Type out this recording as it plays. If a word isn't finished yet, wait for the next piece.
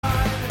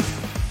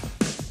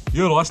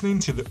You're listening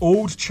to the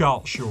Old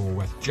Chart Show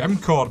with Jim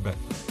Corbett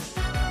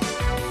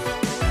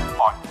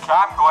on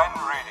Cam Glen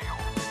Radio.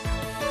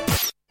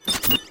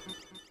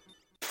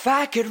 If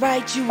I could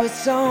write you a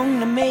song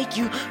to make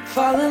you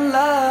fall in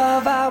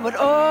love, I would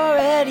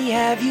already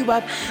have you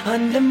up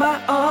under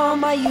my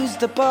arm. I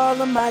used up all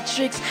of my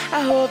tricks,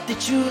 I hope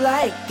that you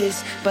like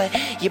this, but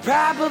you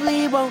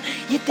probably won't.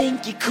 You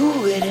think you're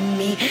cooler than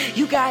me.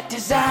 You got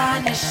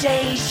designer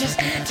shades just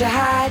to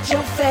hide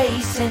your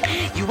face, and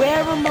you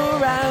wear them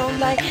around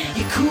like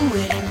you're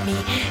cooler than me.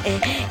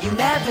 And you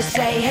never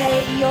say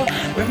hey or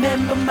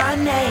remember my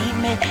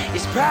name, and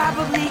it's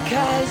probably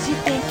cause you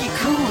think you're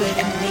cooler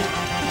than me.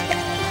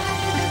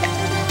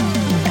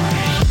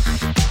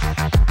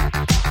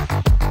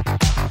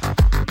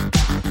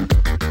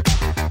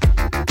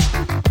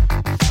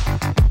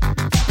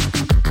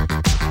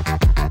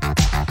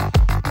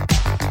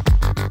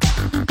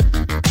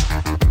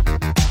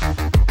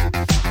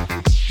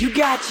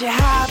 Got your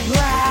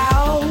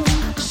highbrow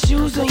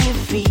shoes on your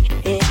feet,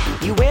 and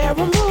you wear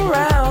them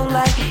around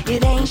like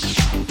it ain't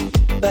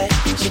but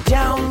you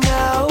don't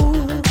know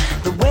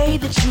the way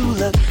that you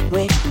look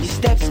when your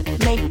steps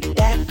make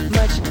that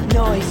much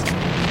noise.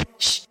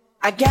 Shh,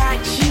 I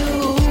got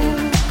you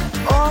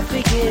all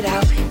figured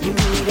out. You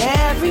need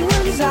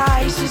everyone's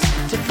eyes just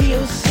to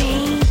feel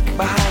seen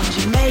behind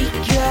your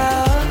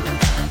makeup.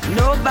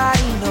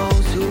 Nobody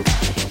knows who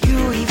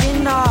you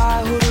even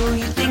are. Who do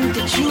you think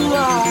that you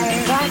are?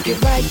 If I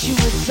could write you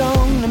a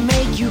song to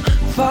make you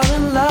fall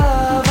in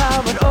love,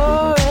 I would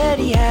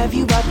already have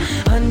you up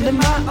under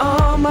my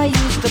arm. I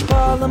used up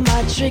all of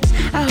my tricks,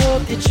 I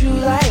hope that you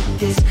like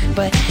this,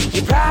 but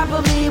you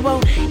probably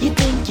won't. You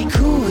think you're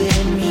cooler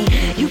than me.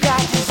 You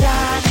got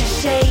designer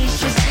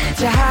shades just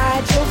to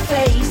hide your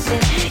face,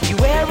 and you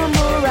wear them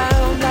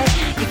around like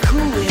you're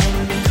cooler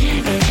than me.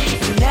 And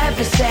you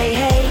never say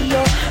hey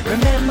or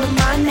remember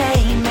my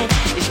name, and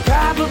it's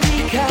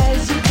probably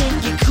cause you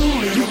think you're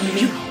cooler than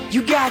me.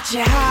 You got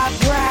your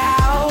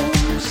highbrow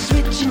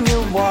switching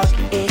your walk,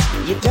 and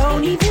you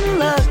don't even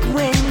look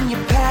when you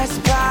pass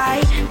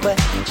by, but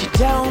you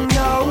don't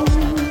know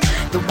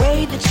the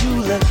way that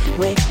you look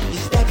when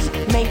your steps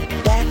make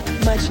that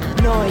much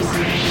noise.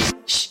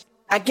 Shh,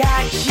 I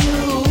got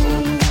you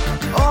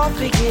all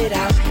figured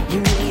out. You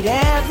need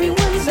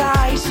everyone's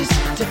eyes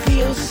just to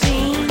feel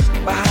seen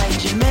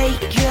behind your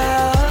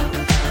makeup.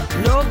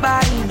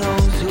 Nobody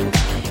knows who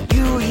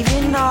you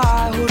even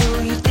are. Who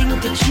do you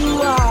think that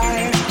you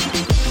are?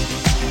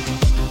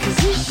 Cause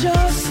it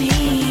sure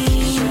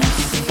seems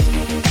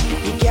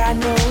you got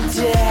no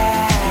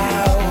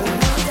doubt,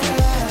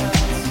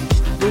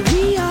 but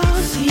we all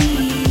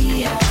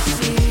see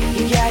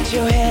you got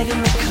your head in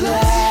the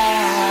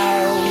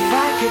clouds. If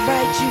I could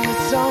write you a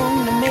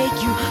song to make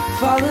you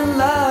fall in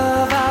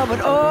love, I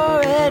would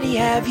already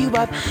have you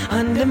up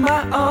under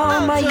my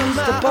arm. I used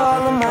up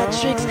all of my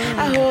tricks,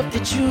 I hope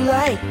that you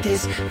like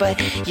this, but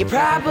you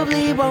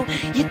probably won't.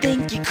 You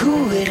think you're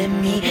cooler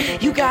than me.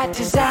 You got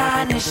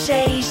designer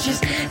shades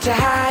just to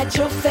hide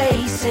your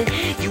face, and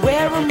you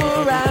wear them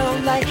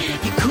around like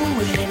you're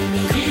cooler than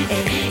me.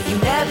 And you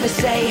never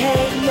say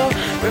hey or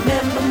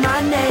remember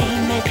my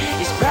name, and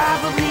it's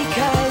probably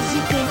cause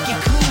you think you're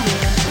cooler.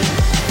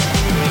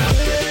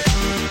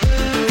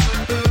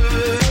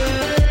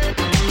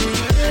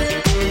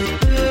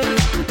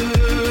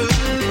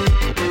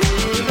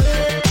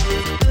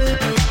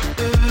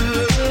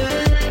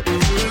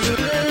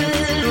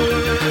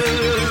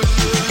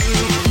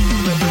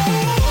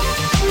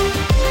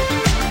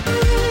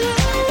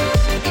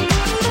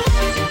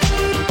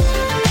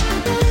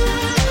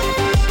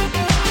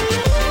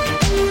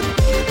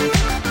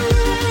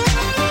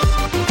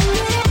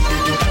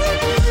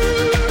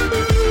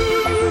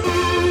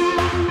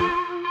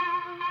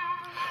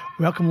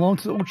 Welcome along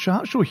to the Old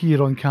Chart Show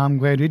here on Cam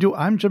Glen Radio.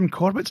 I'm Jim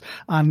Corbett,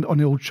 and on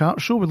the Old Chart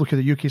Show we look at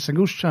the UK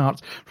singles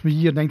chart from the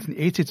year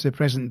 1980 to the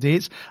present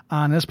date,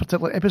 and in this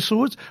particular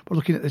episode we're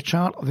looking at the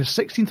chart of the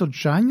 16th of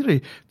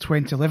January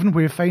 2011,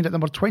 where we find at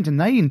number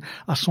 29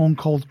 a song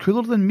called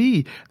Cooler Than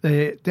Me,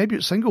 the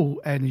debut single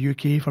in the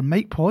UK for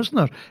Mike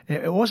Posner.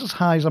 It was as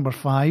high as number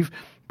 5,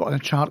 but on the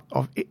chart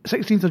of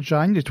 16th of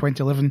January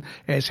 2011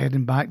 it's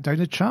heading back down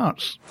the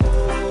charts.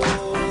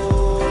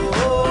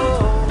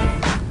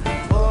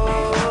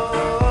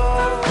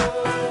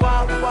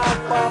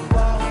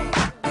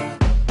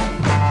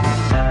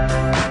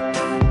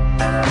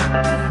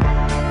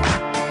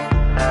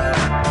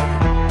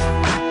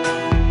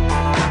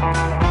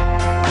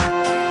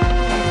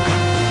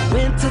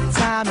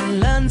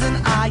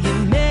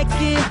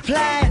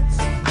 Plans.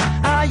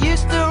 I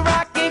used to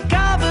rock in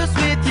covers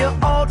with your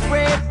old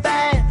red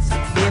bands.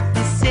 If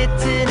you're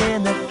sitting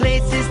in the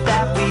places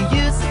that we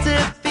used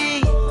to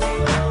be,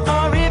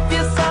 or if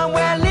you're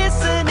somewhere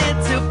listening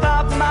to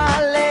Bob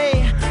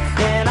Marley,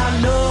 then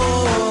I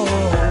know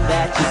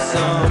that you're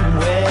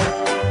somewhere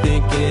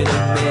thinking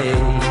of me.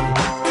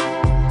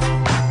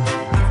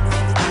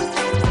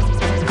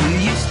 Do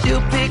you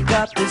still pick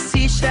up the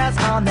seashells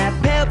on that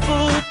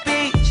pebble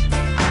beach?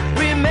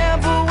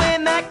 Remember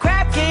when that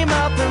crab came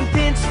up and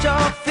pinched your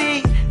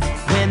feet?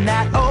 When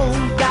that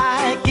old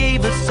guy gave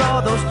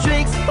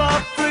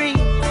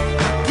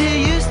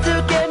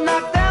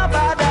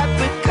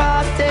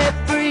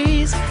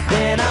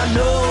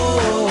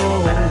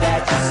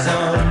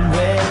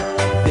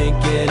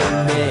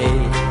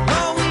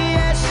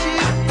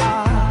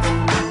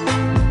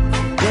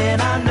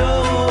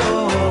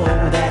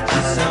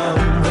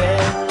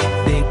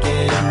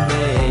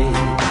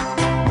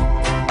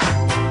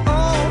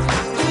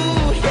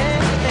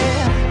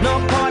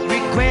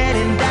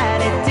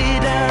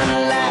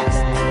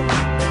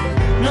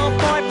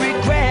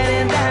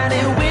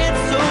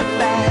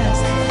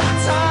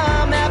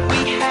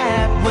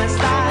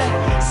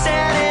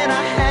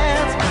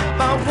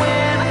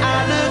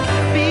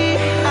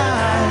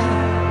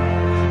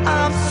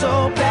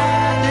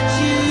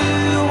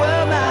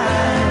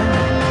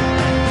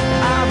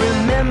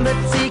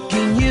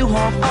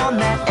home on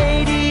that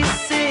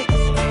 86.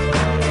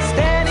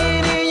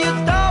 Standing in your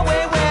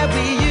doorway where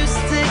we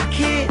used to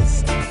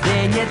kiss.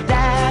 Then your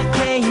dad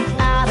came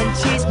out and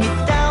chased me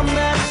down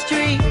the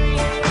street.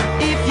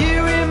 If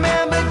you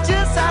remember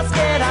just how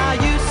scared I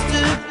used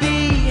to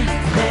be,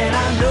 then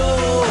I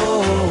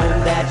know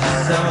that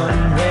you're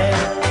somewhere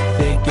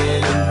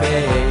thinking of me.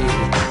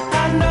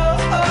 I know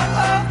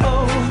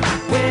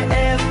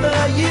wherever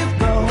you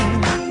go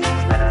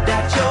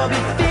that you'll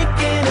be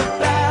thinking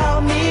about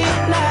me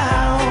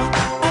now.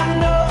 I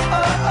know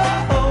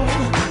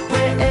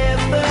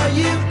wherever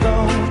you go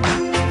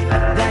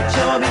that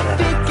you'll be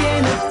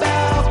thinking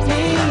about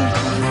me.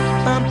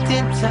 Bumped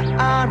into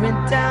Iron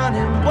down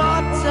in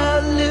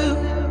Waterloo.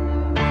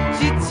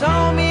 She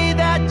told me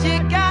that you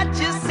got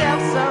yourself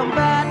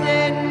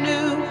somebody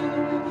new.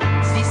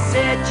 She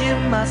said you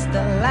must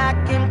have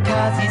liked him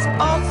 'cause he's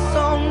all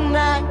so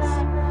nice.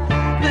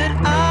 But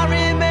I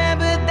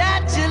remember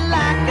that you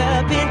like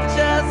a pinch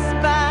of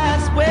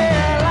spice.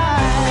 Well,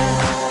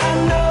 I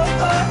know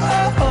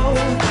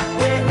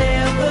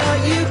wherever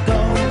you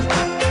go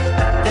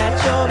that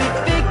you'll be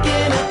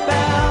thinking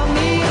about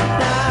me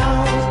now.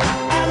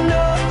 I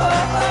know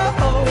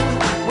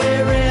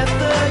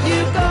wherever you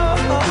go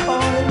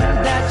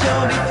that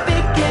you'll be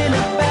thinking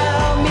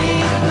about me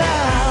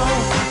now.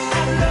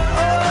 I know,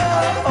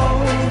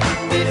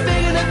 be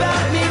thinking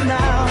about me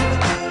now.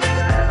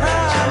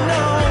 I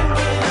know,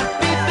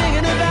 be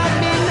thinking about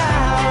me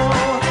now.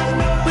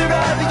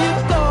 Wherever you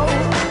go,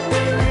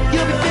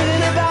 you'll be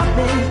thinking about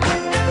me.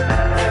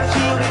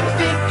 You'll be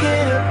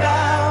thinking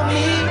about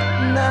me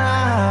now.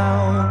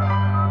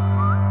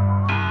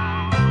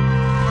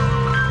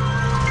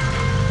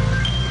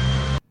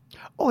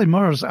 Ollie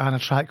Murs and a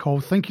track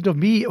called Thinking of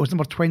Me. It was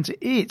number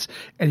 28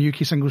 in the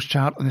UK singles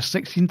chart on the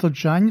 16th of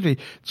January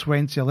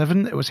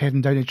 2011. It was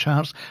heading down the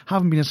charts,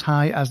 having been as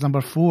high as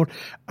number 4.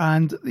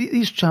 And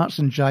these charts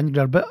in January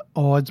are a bit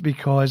odd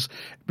because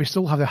we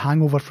still have the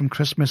hangover from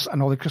Christmas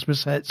and all the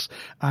Christmas hits,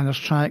 and there's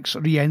tracks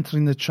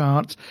re-entering the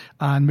chart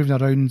and moving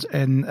around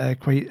in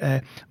quite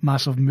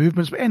massive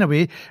movements. But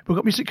anyway, we've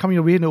got music coming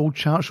away in the old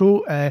chart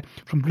show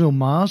from Bruno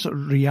Mars,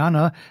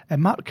 Rihanna,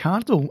 Mark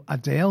Cardle,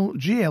 Adele,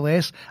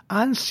 GLS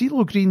and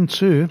CeeLo Green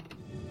too.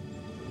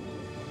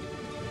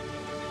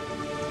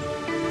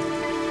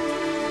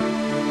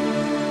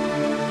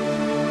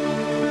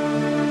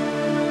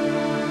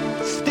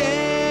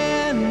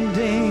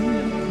 Standing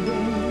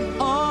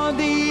on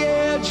the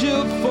edge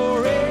of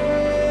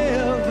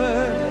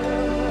forever,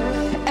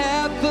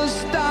 at the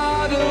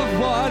start of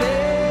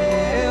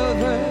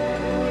whatever,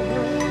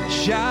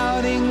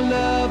 shouting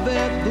love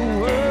at the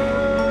world.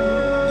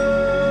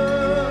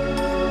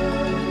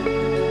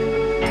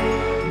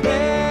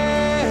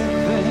 Back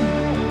then,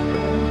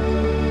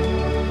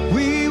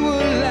 we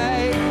were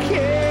like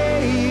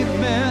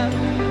cavemen,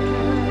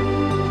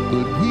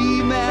 but we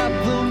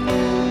mapped the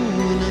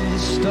moon and the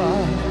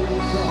stars.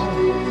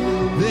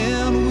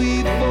 Then we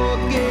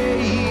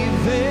forgave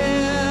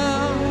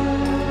them.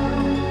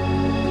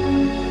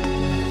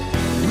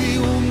 We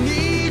will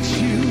meet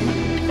you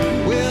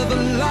where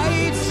the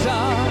lights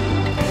are,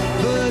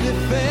 the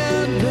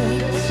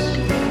defenders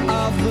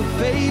of the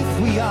faith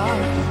we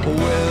are.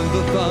 When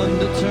the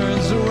thunder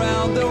turns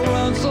around, they'll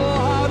run so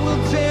hard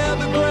we'll tear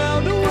the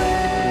ground away.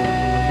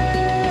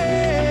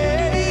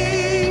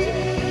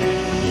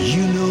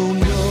 You know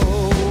no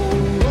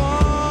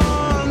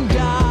one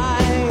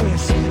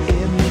dies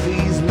in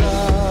these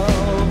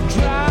love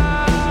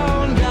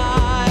drowned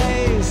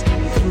eyes.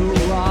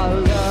 Through our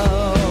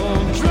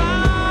love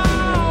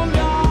drowned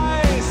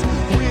eyes,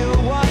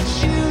 we'll watch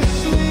you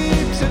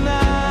sleep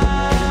tonight.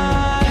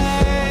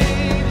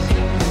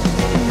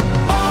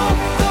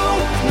 Although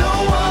no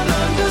one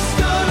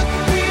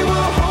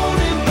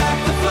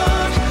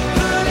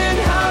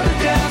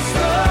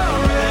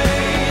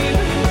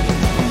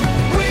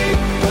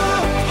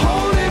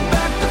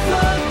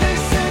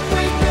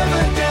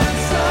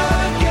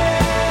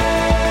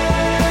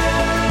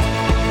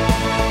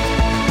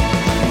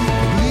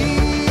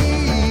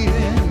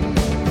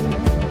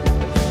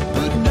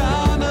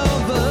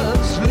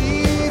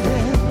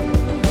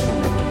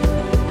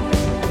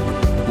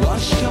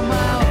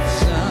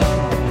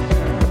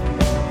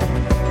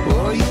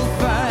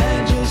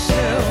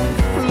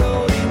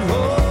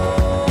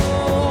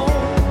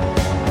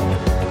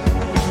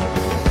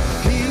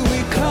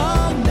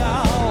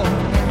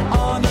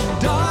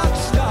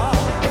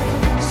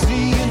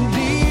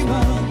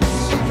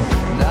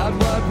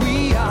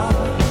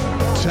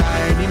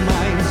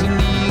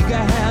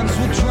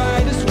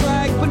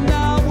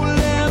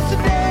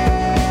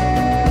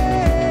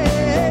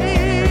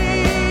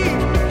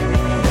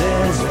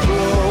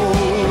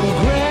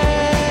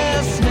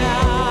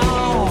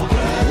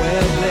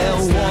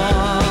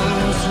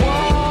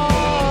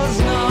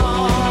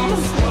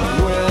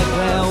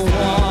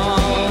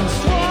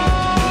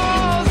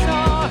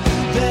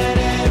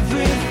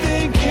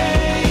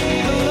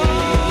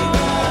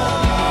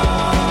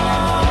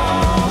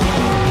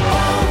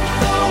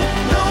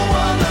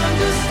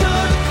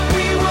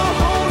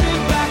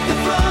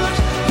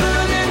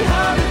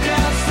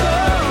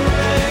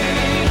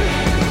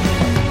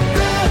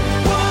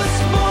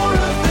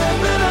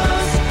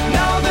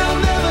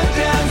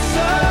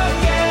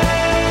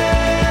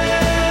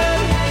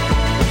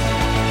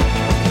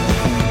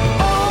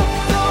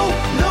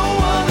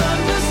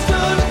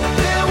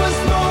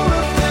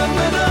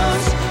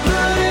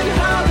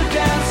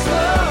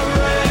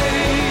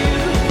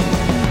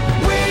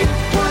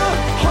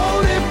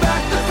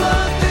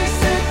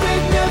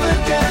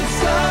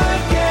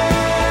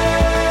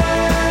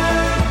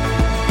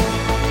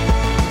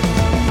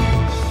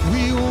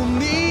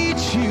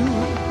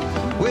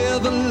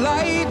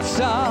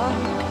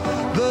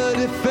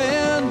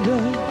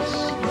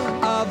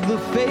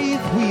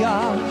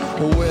are.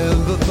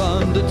 When the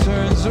thunder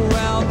turns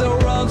around, they'll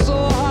run so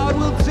hard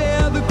we'll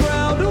tear the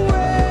ground away.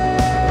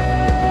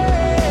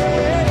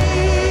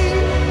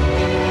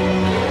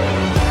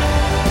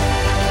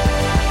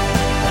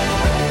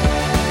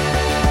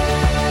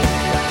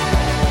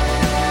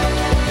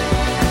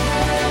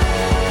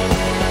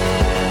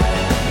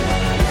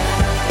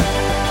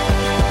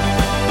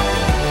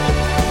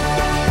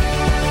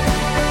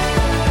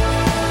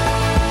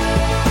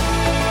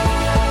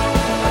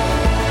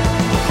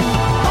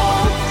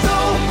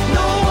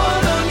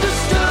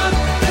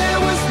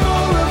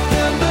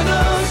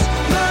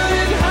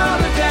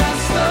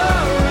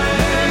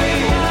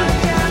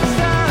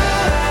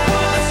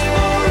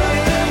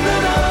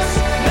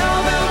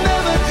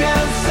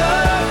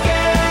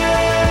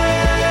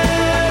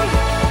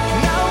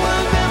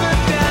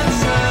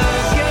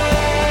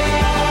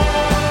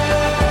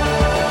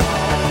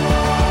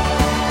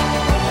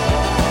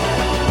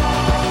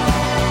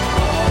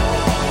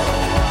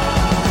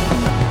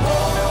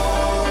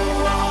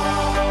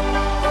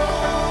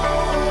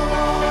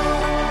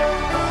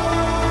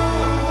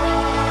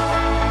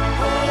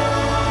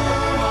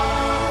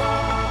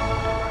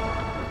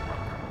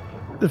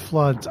 The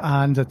Flood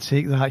and I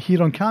Take That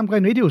here on Cam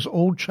Glen Radio's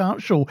Old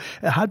Chart Show.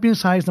 It had been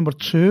size number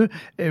 2.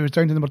 It was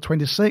down to number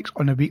 26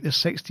 on the week the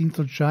 16th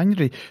of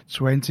January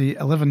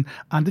 2011.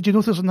 And did you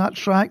notice on that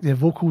track the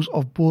vocals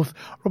of both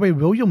Robbie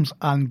Williams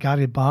and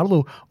Gary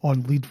Barlow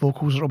on lead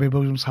vocals, Robbie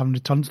Williams having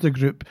returned to the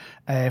group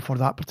for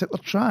that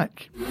particular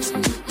track.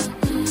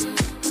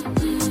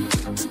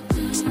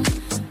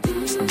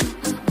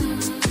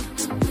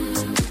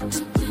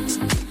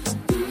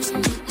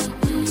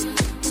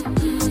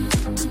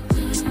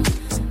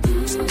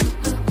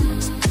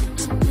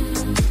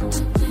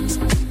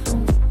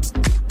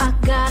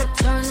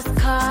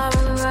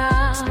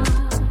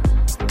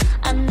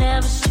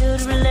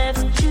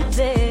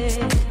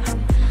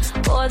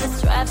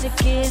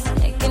 Traffic is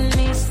making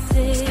me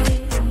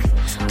sick.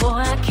 Boy,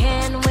 I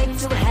can't wait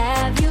to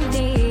have you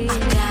near.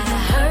 Gotta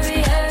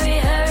hurry, hurry,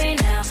 hurry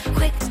now.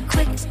 Quick,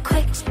 quick,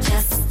 quick.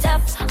 Just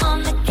step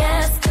on the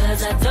gas,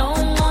 'cause I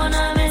don't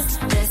wanna miss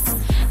this.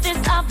 This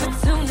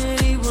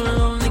opportunity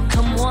will only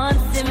come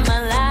once in my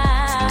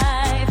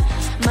life.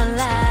 My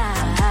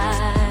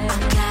life.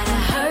 Gotta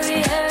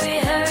hurry, hurry,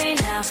 hurry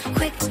now.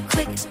 Quick,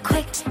 quick,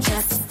 quick.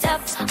 Just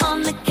step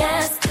on the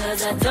gas,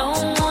 'cause I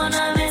don't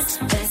wanna miss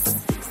this.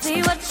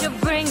 See what you're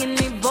bringing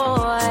me,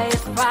 boy,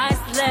 it's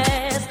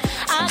priceless.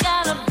 I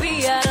gotta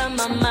be out of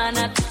my mind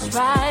not to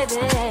try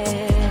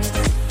this.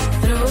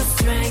 Through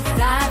strength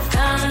I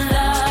found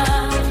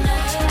love.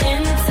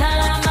 In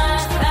time I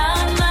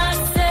found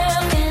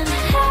myself in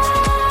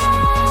happiness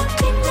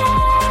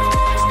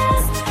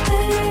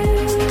with you.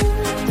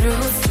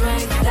 Through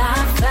strength I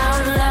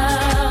found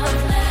love.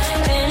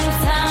 In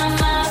time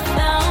I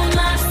found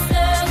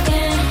myself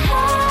in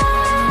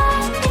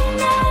happiness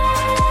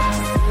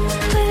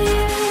with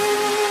you.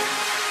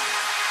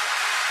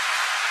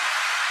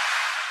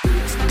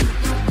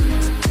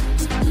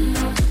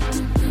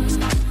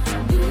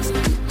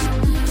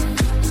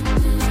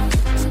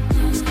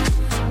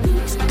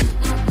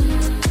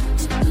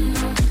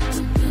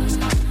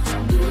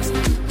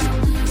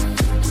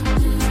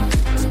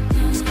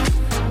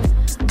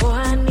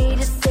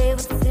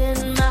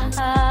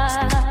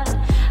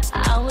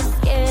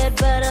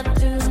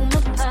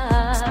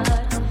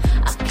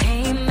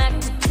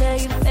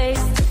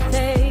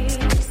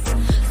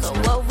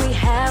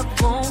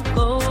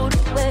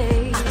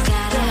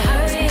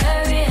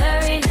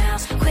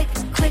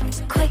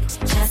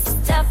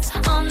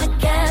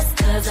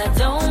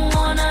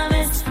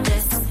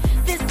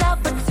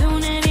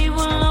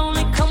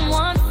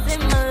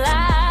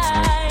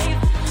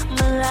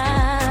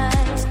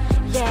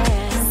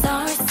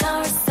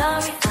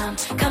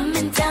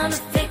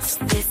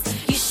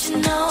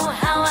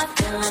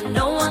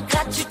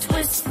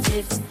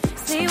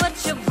 See what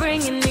you're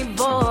bringing me,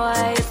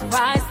 boy, it's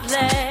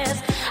priceless.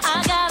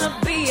 I gotta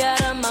be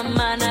out of my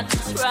mind not to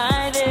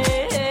try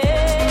this.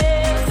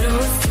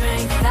 Through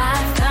strength I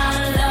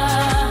found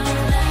love.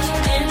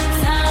 In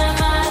time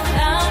I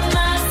found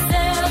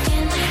myself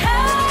in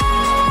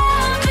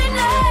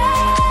happiness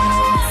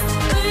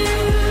with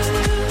you.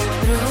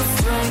 Through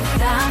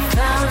strength I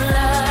found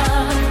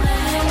love.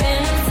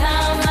 In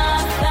time I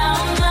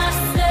found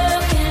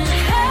myself in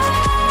happiness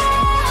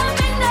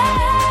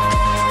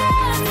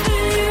with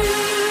you.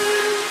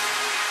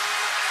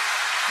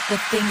 The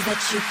things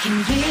that you can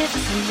give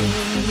to me,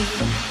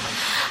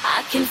 I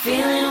can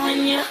feel it when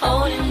you're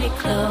holding me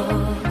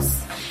close.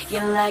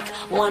 You're like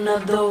one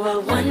of the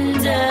world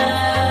wonders.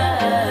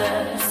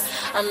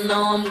 I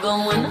know I'm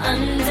going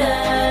under.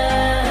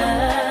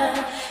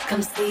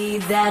 Come see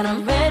that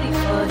I'm ready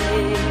for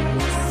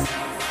this.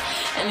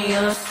 And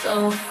you're so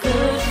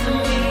good to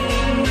me.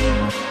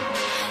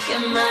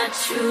 You're my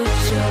true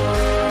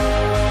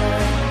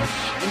joy.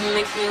 You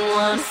make me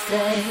wanna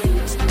say,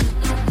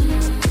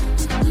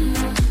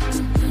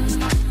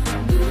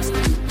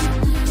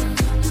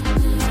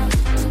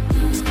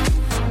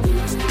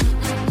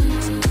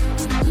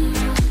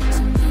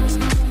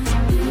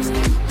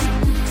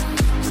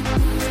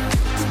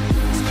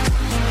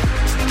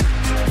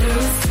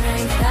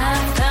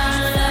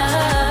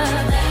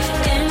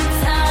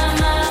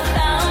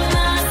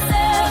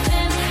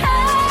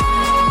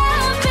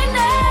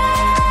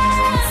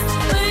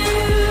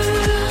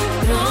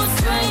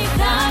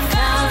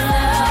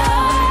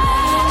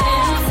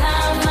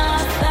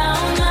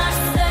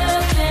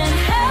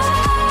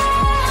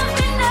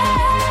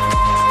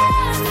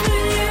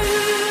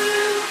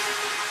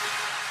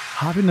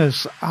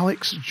 Happiness,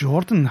 Alex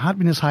Jordan, had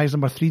been as high as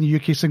number 3 in the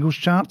UK singles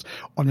chart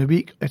on the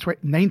week the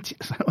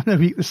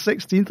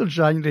 16th of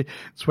January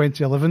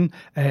 2011.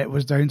 It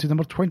was down to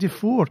number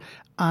 24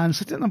 and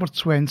sitting at number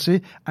 20,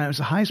 and it was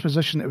the highest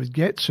position it would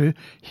get to.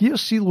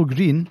 Here's CeeLo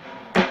Green.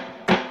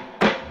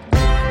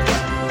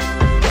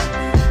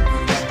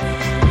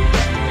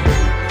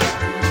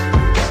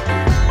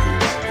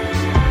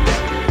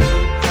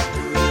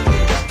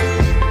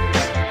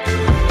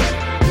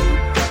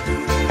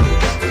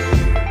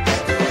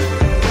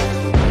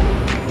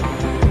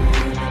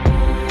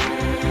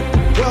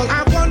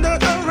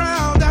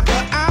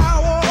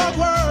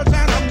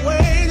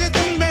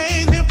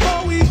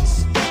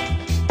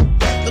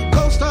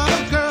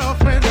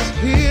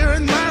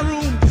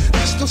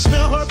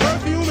 Smell her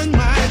perfume in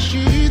my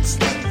sheets,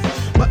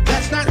 but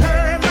that's not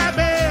her in my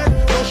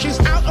bed. So she's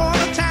out on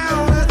the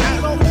town, and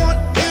I don't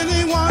want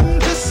anyone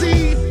to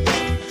see.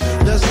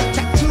 There's a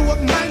tattoo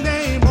of my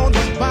name on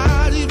the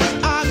body,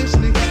 but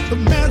obviously the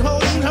man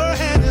holding her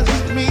hand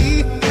isn't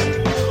me.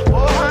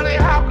 Oh, honey,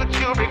 how could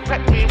you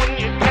regret me when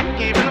you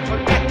can't even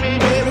forget me?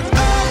 Babe, it's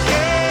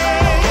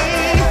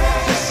okay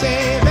to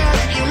say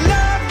that you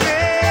love me,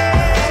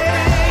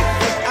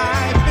 'cause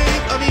I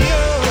think of you.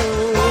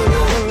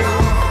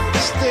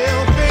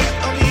 Still think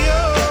of you.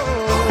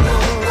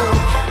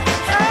 Oh,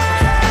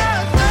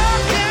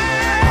 okay.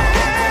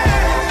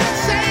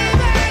 Say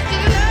that you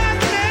love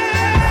me.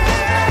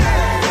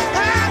 I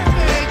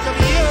think of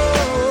you.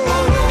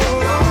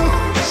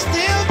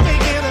 Still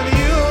thinking of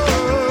you.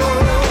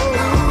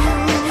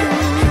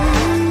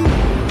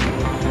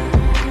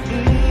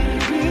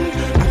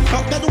 I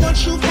thought that once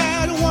you've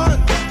had one,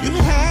 you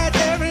had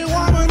every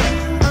woman,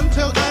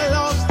 until I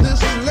lost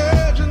this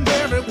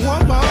legendary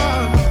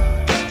woman.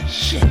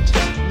 Shit,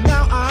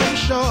 now I'm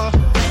sure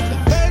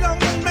that they don't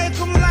make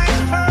them like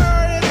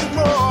her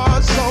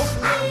anymore. So,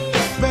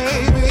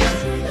 baby,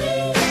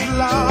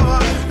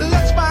 love,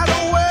 let's find a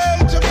way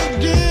to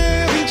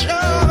forgive each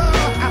other.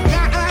 I've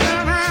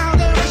gotten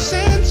around ever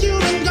since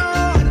you've been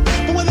gone,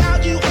 but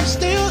without you I'm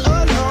still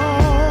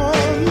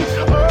alone.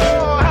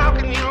 Oh, how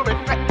can you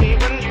regret me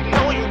when you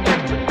know you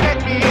can't forget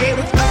me?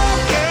 It's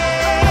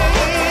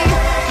okay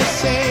to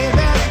say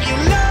that you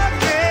love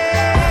me,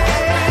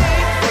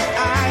 'cause I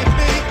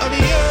think of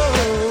you.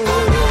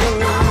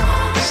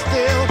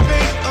 Still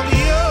think of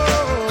you.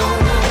 Oh,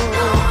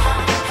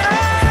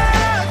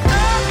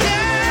 okay.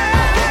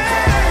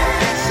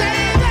 Say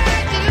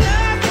that you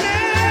love me.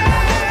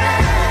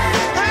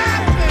 I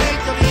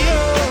think of you.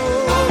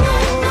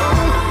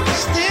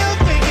 Still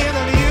thinking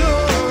of you.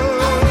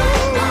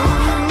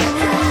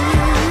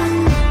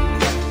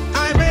 I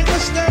make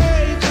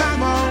mistakes,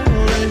 I'm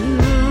only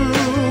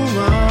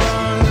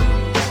human.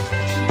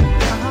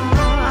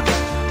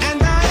 And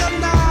I am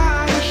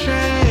not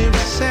ashamed to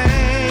say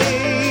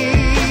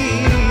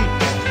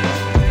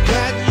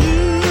that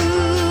you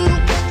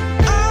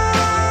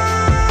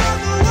are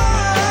the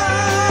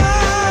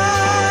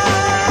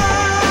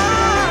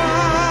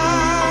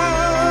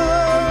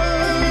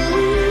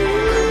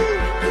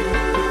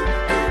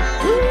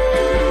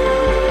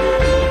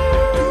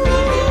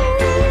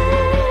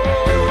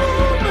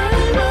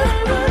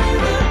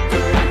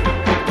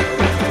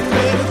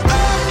It's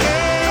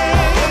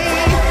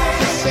okay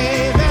to say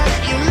that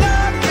you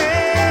love me,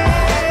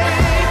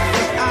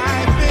 'cause I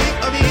think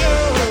of you.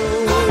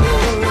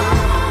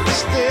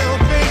 Still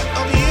think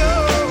of you.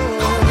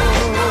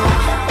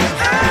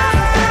 Oh,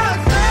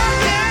 it's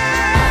okay.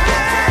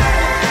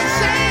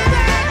 Say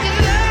that you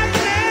love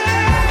me.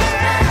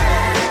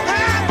 I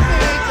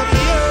think of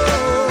you.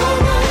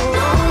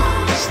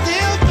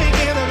 Still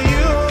thinking of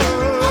you.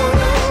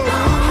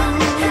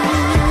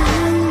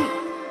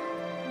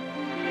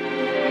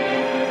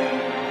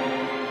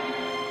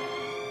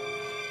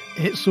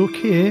 It's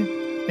okay.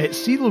 It's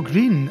CeeLo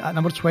Green at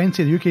number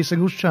 20 in the UK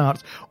singles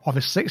chart of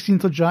the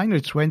 16th of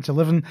January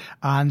 2011,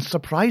 and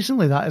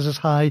surprisingly that is as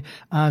high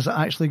as it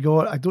actually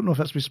got. I don't know if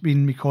that's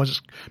been because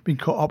it's been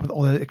caught up with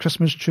all the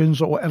Christmas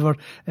tunes or whatever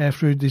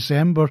through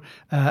December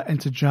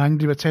into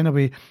January, but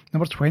anyway,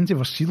 number 20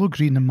 for CeeLo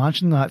Green,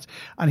 imagine that.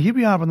 And here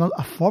we are with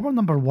a former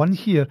number 1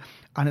 here,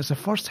 and it's the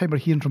first time we're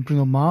hearing from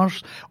Bruno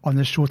Mars on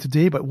this show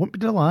today, but it won't be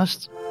the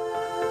last.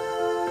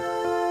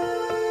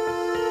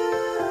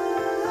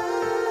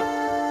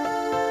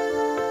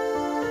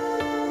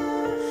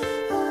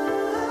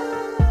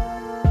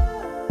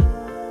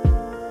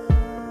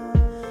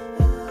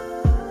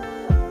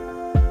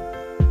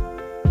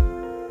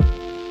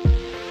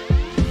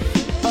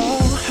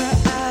 Oh,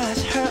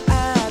 her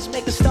eyes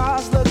make the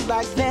stars look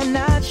like they're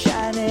not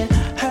shining.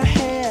 Her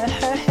hair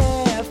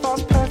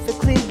falls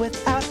perfectly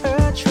without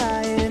her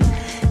trying.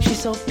 She's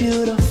so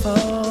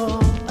beautiful,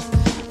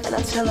 and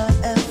I tell her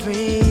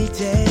every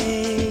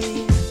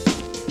day.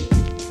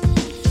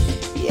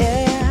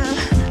 Yeah,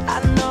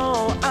 I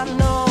know,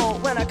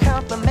 when I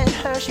compliment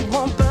her, she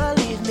won't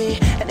believe me.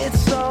 And it's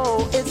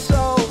so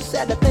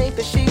sad to think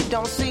that she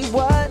don't see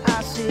what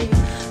I see.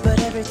 But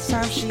every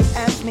time she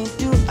asks me,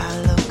 do I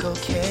look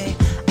okay?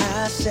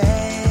 I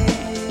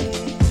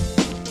say,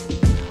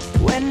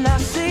 when I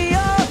see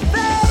your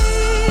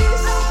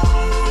face,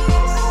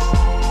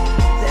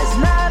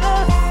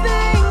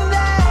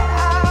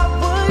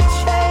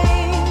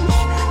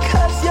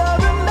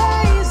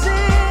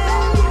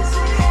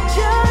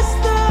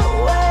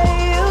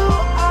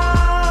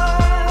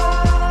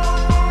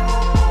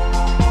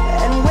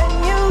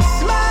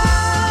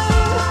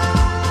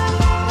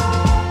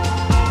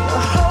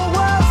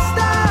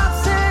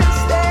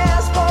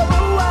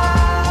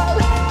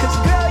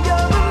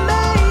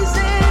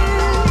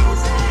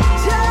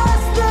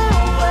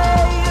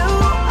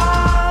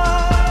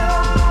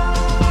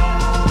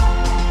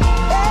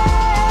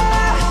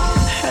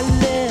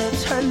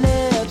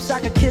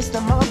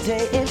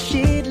 day if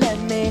she'd let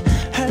me.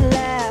 Her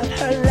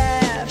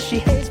laugh, she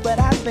hates, but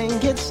I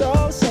think it's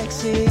so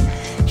sexy.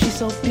 She's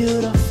so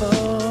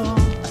beautiful,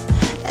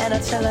 and I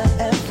tell her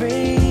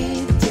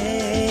every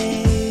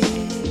day.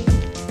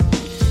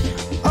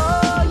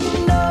 Oh,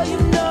 you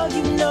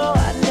know,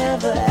 I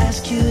never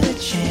ask you to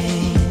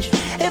change.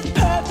 If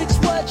perfect's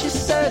what you're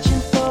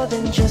searching for,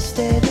 then just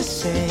stay the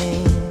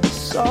same.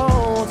 So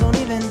don't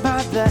even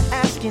bother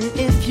asking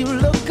if you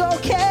look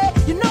okay.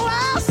 You know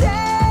I'll say,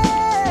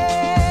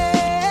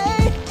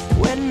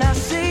 when I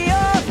see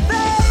your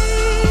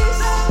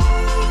face,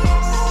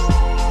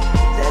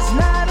 there's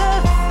not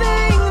a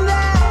thing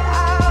that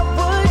I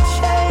would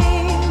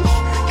change.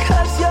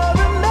 'Cause you're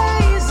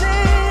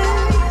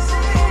amazing,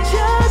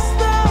 just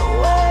the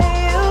way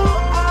you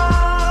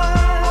are.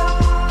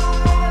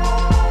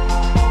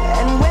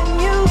 And when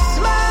you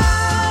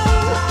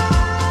smile,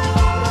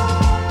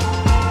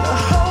 the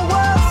whole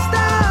world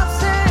stops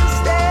and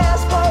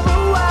stares for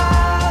a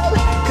while.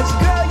 'Cause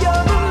girl,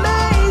 you're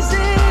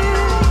amazing,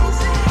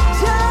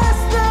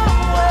 just the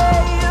way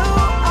you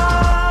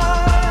are.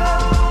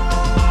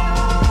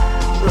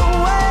 The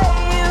way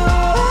you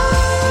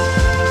are.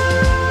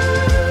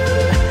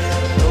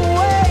 The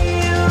way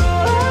you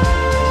are.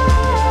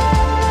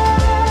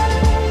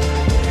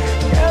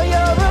 Girl,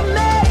 you're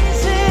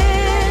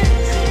amazing,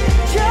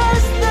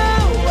 just the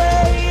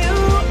way you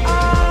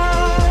are.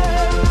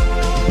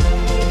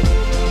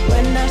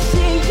 When I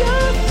see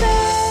your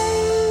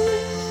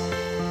face,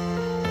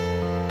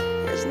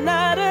 there's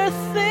not a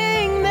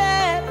thing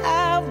that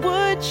I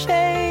would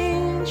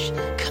change.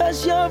 'Cause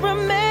you're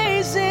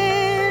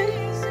amazing,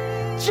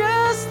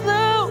 just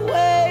the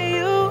way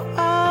you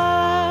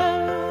are.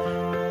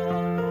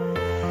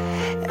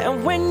 And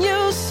when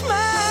you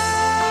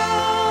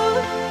smile,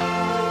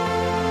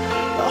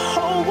 the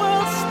whole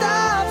world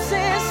stops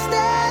and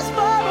stares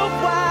for a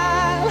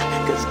while.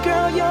 'Cause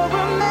girl, you're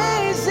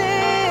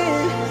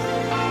amazing,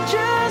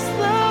 just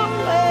the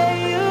way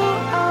you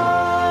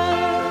are.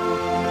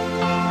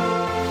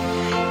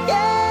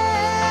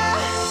 Yeah.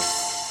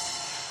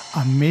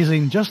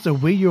 Amazing, just the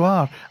way you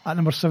are. At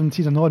number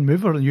 17, a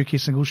non-mover in the UK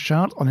singles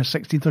chart on the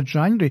 16th of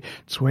January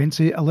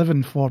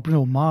 2011 for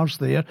Bruno Mars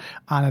there.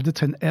 And I did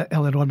tell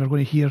earlier on we're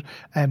going to hear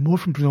more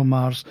from Bruno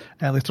Mars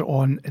later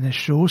on in the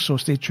show, so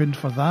stay tuned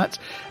for that.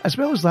 As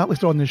well as that,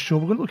 later on in the show,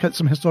 we're going to look at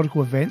some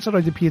historical events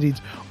around the period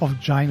of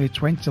January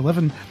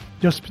 2011.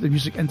 Just to put the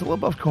music into a little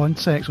bit of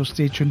context, so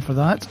stay tuned for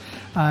that.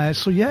 We're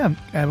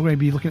going to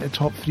be looking at the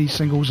top 3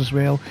 singles as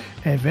well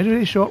very,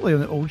 very shortly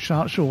on the Old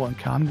Chart Show on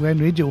Cam Glen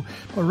Radio.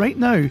 But right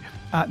now,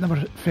 at number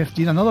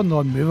 15, another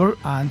non-mover,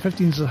 and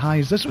 15 is as high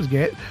as this would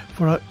get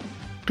for a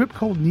group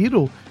called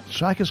Nero. The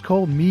track is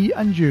called Me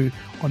and You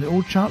on the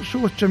Old Chart Show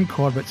with Jim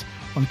Corbett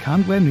on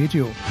Cam Glen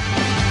Radio.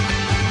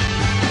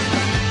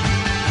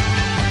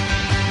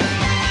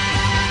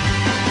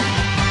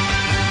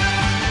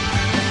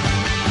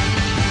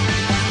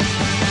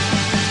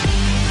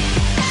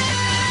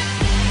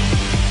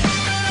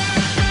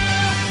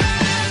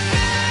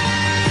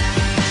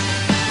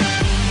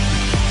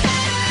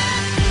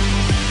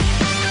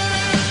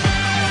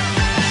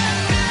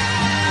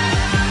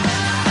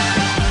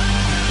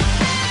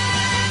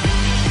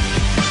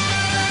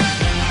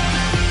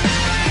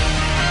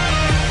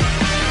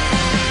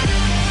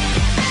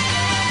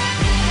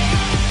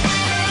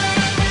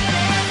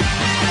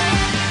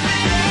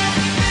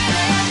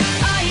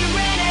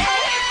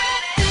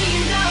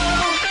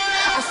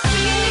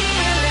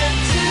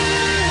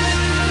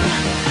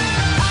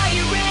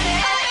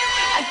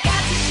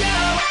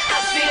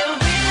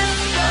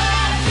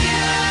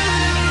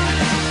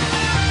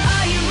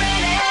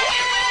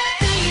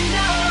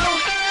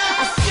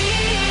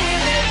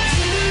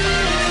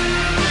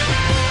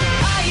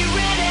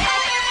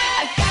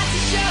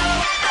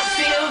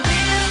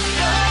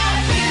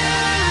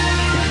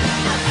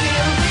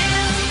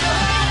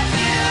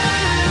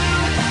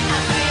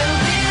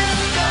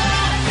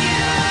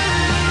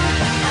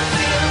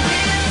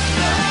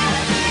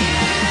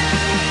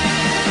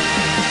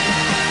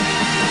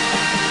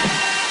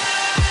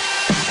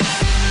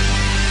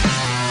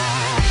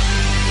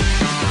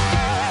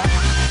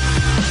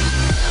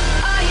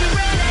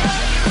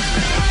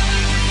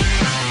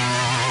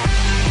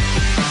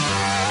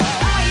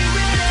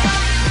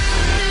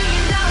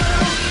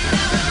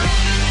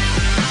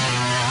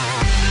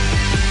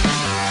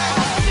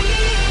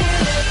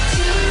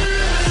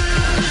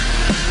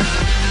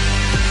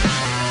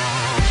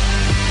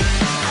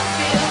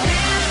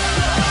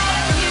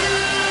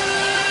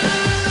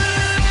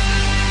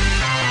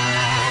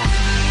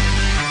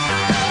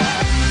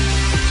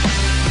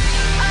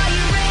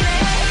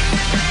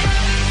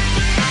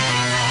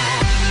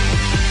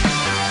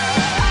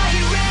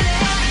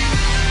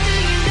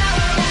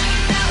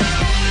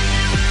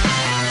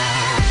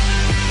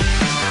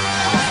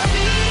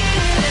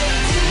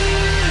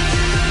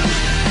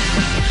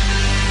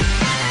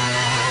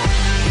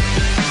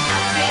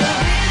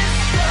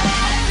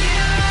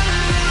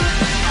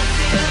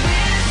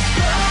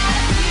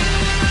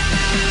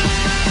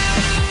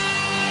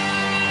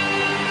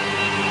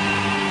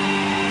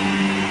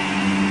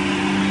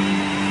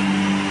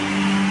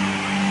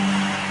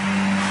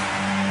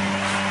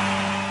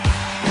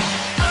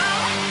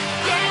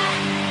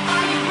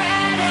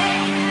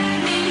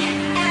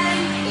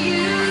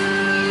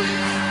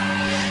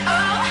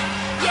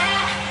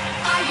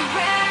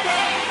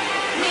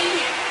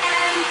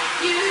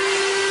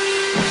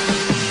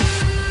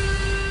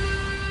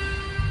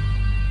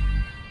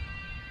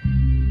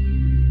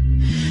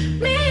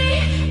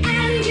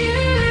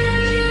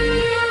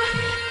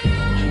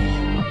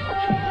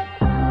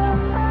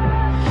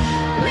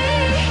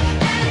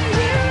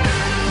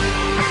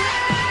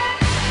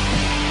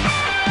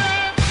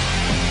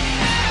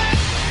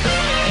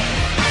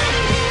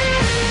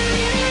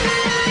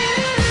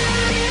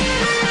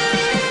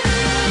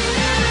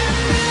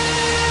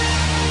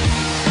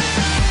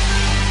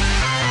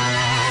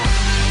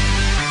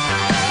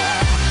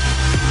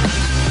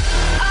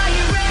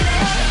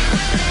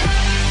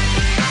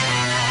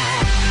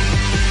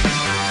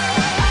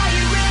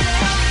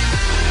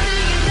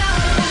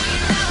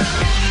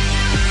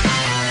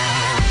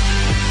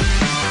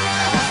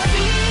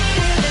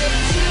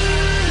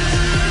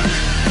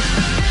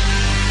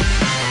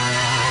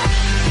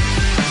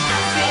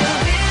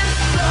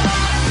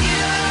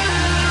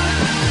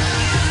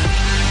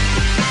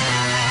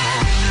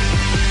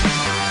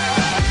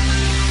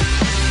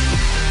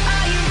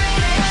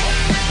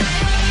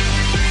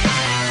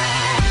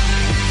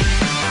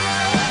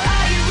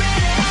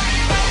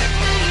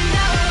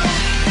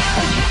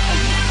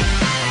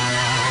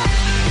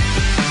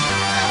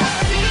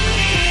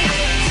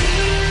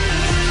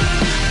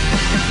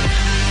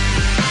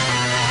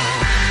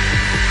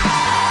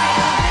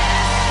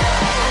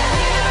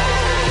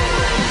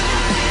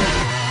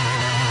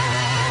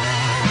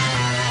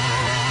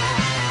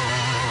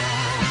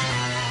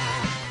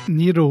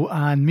 Nero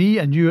and Me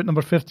and You at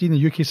number 15 in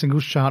the UK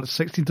singles chart,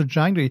 16th of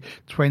January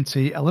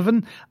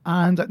 2011.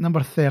 And at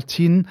number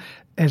 13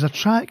 is a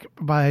track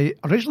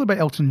originally by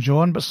Elton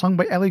John but sung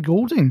by Ellie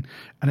Goulding,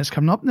 and it's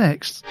coming up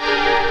next.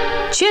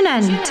 Tune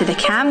in to the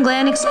Cam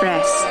Glen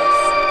Express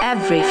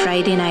every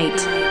Friday night,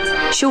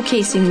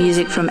 showcasing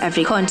music from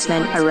every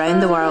continent around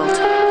the world.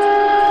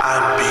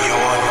 And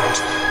beyond.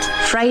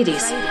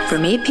 Fridays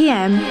from 8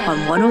 p.m. on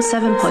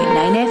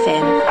 107.9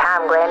 FM.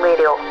 Cam Glen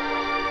Radio.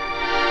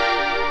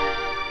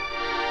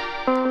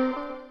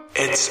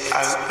 It's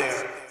out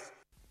there.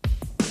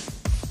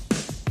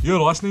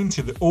 You're listening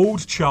to the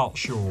Old Chart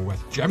Show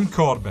with Jim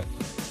Corbett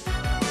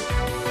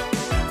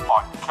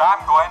on Cam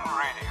Glen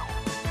Radio.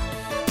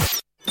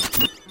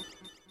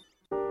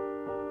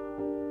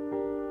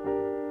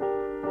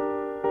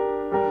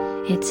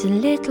 It's a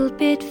little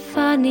bit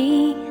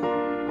funny,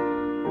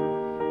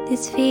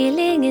 this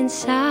feeling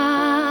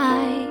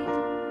inside.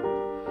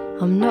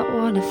 I'm not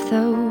one of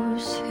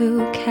those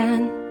who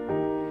can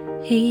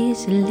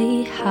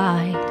easily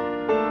hide.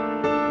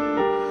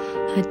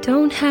 I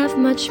don't have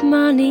much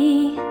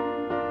money,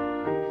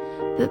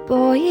 but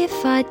boy,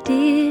 if I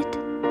did,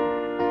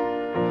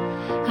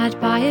 I'd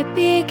buy a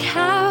big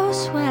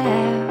house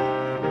where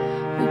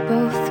we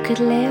both could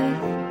live.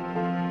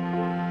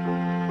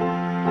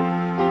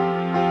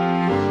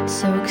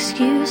 So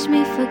excuse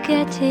me for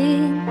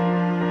getting,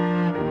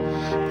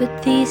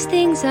 but these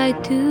things I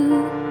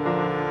do,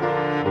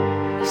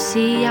 you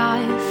see,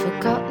 I've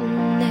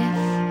forgotten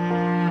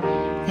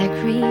if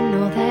they're green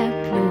or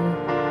they're blue.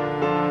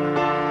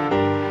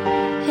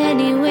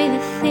 Anyway, the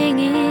thing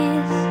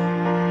is,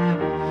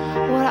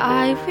 what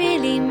I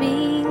really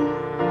mean,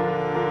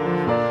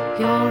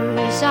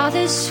 yours are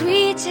the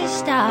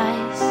sweetest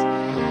eyes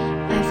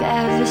I've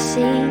ever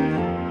seen.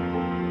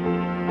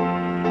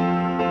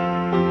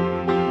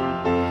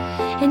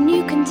 And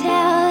you can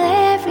tell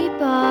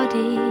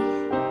everybody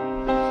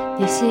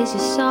this is a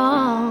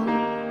song.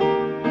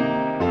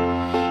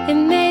 It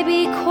may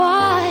be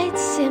quite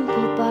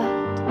simple, but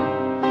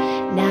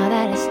now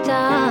that it's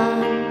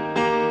done,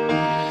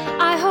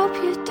 I hope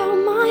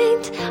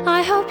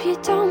you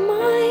don't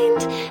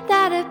mind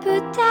that I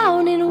put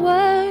down in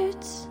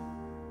words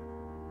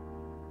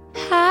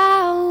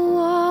how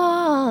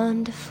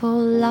wonderful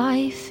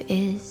life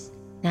is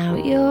now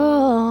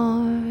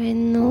you're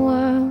in the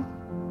world.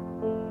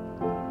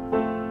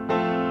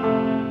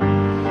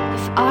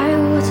 If I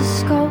was a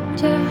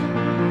sculptor,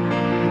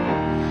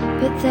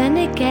 but then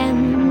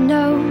again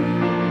no,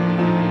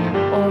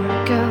 or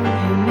a girl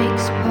who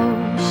makes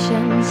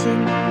potions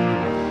in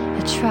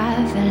a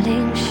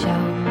traveling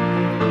show.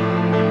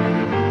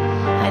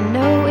 I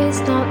know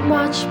it's not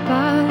much,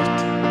 but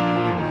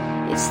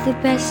it's the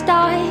best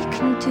I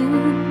can do.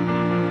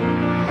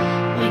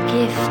 My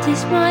gift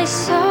is my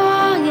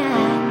song,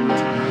 and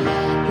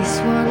this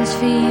one's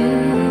for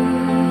you.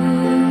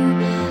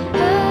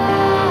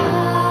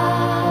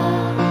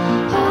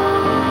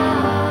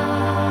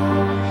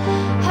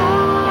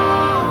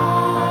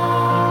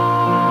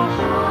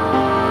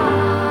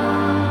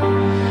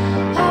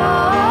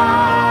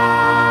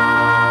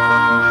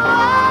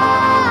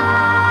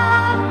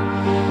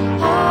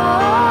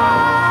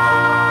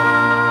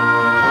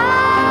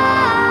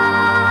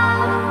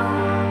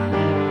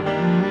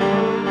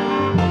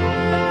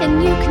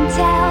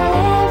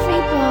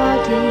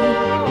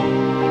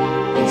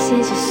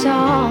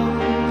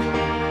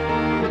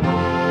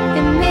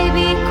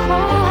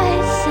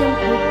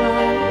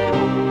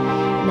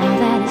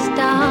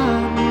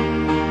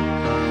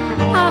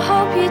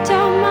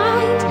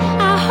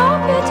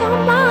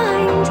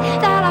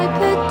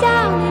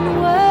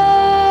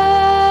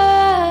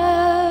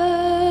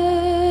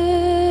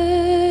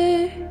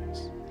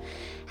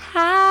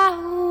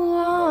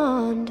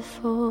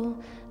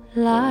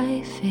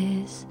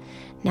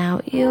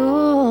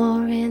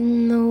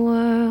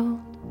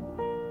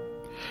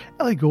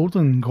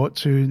 Golden got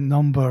to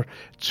number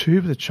 2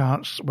 of the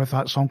charts with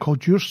that song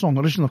called Your Song,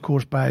 original of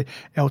course by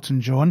Elton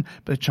John,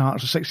 but the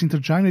charts the 16th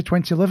of January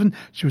 2011.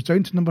 She was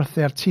down to number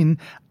 13,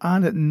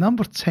 and at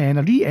number 10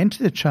 a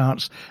re-entry the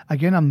charts,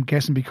 again I'm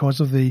guessing because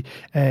of the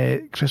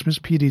Christmas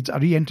period, a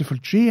re-entry for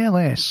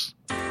JLS.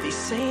 They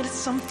say that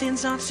some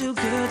things are too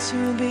good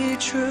to be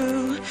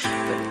true,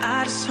 but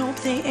I just hope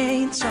they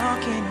ain't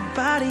talking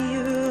about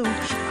you.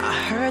 I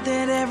heard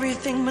that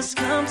everything must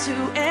come to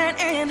an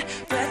end,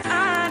 but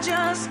I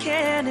just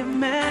can't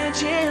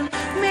imagine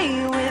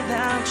me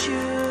without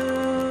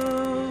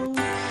you.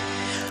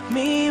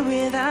 Me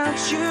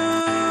without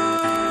you.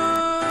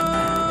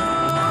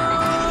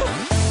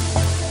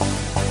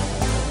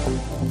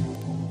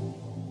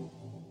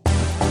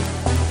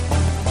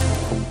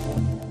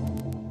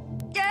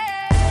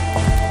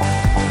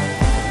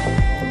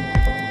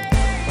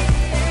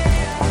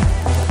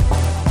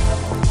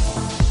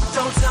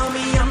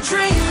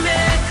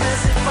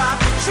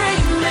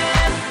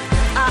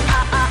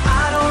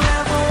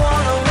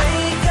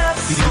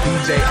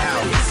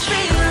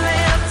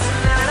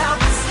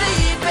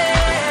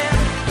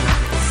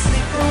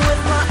 Sleeping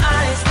with my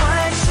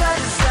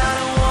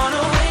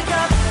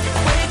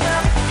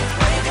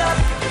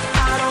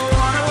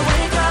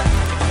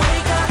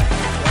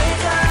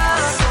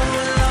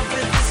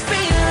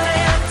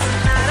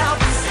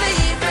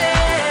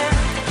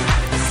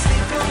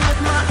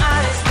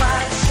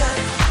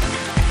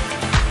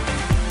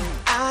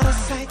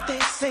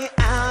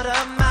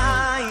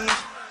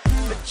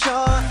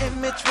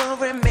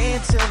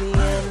fight till the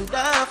end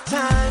of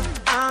time.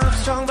 I'm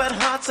strong, but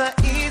hearts are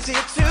easy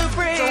to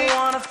break. Don't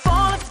wanna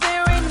fall if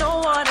there ain't no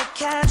one to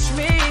catch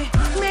me.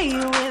 Me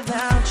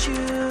without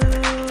you.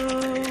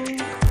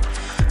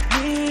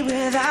 Me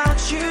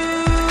without you.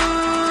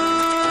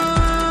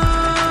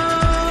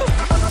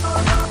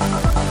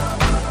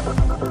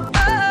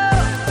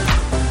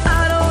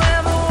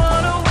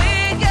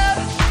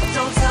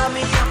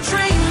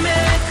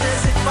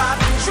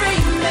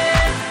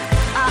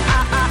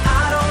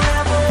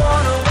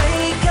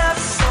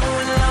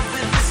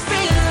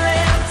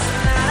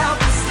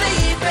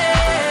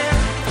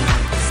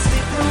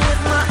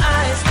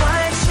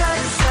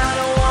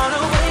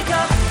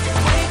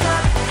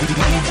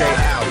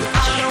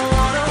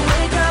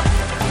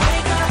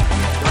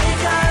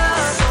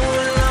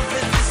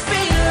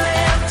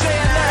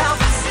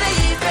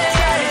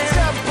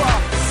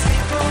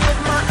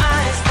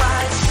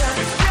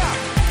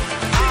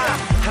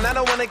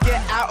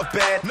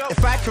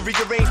 If I could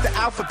rearrange the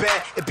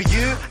alphabet, it'd be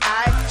U,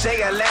 I,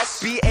 J, L,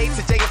 S, B, A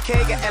to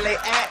JFK, get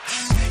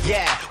LAX.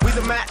 Yeah, we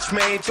the match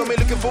made. Got me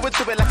looking forward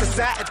to it like a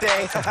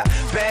Saturday.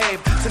 Babe,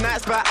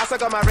 tonight's about us. I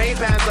got my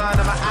Ray-Bans on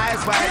and my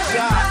eyes wide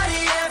shut.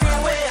 Everybody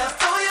everywhere,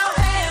 throw your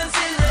hands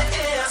in the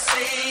air,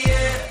 say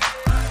yeah.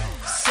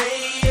 Say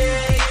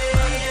yeah,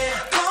 yeah, yeah.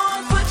 Go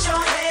on, put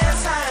your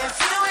hands high if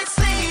you ain't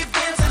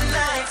sleeping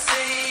tonight,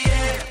 say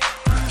yeah.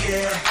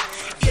 Yeah,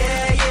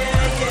 yeah,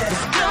 yeah, yeah.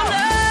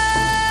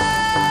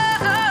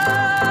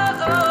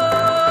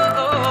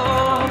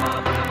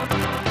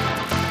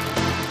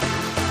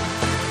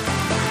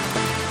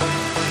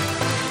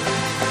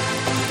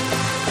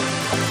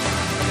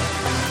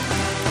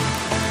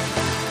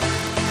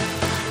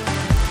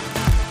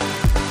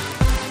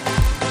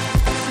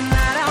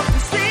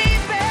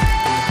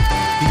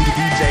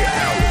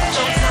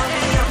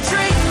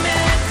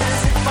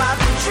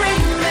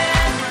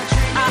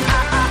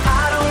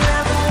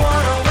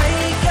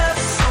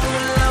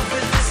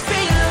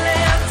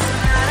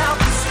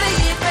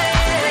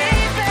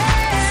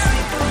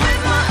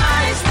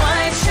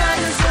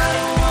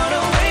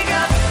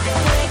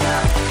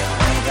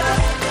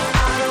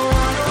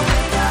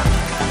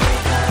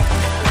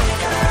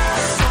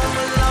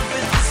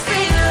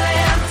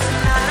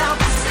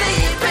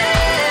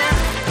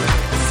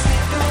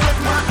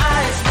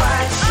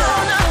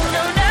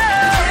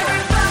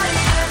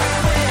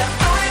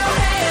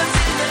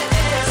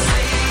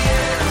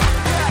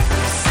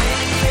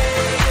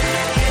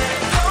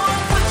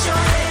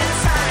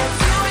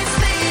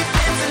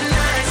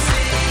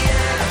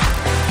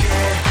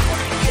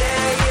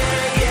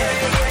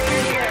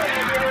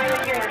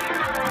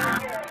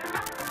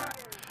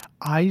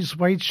 Eyes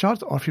Wide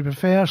Shut, or if you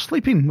prefer,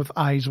 Sleeping with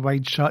Eyes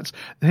Wide Shut.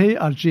 They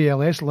are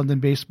JLS,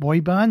 London-based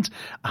boy band,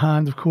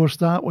 and of course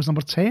that was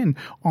number 10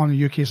 on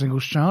the UK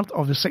Singles Chart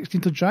of the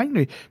 16th of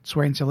January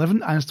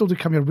 2011, and still to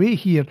come your way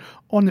here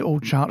on the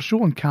Old Chart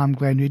Show on Cam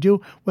Glen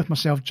Radio with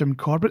myself, Jim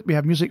Corbett. We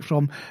have music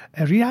from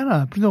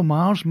Rihanna, Bruno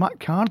Mars, Matt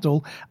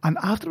Cardle, and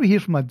after we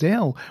hear from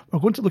Adele, we're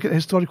going to look at the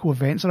historical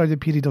events around the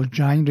period of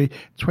January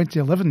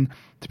 2011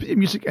 to put the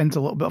music into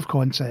a little bit of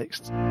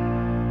context.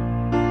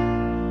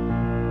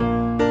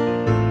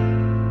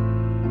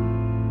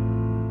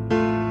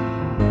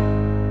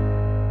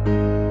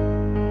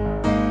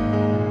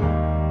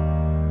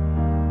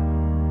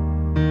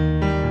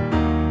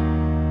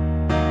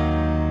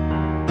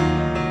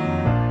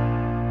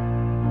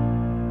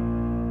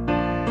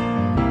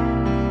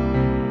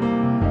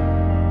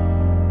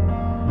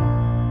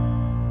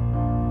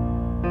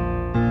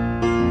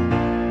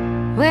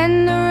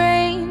 When the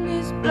rain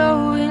is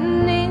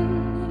blowing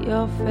in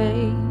your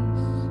face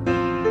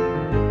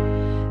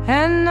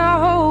and the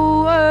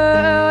whole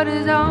world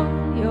is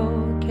on your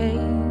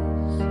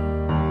case,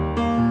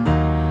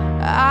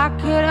 I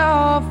could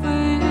offer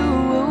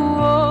you a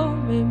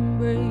warm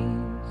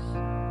embrace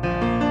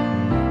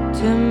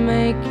to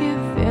make you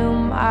feel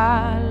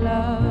my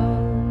love.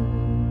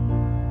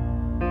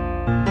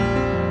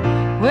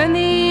 When the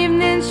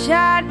evening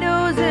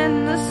shadows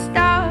and the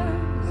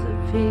stars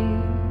appear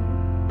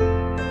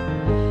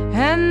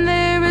and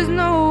there is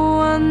no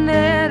one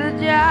there to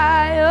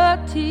dry your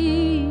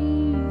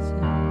tears,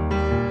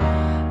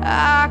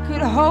 I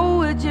could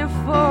hold you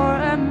for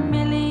a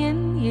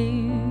million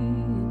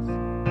years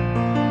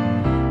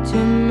to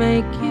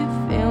make you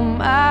feel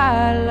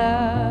my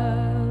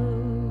love.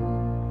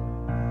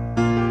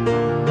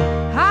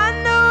 I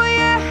know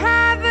you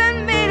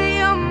haven't made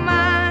your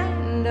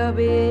mind up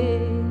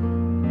yet,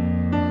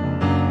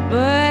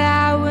 but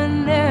I will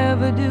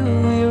never do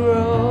you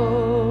wrong.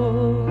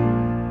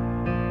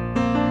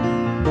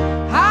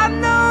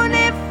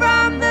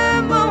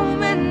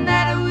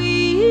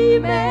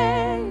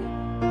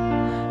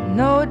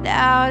 No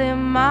doubt in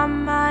my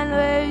mind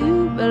where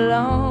you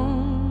belong.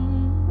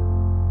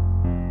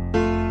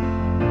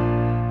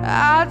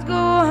 I'd go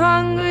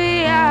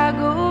hungry, I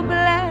go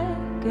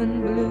black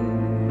and blue,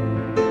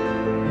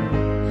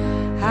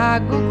 I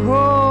go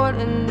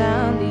crawling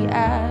down the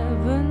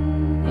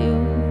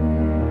avenue.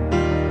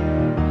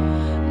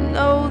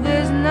 No,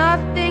 there's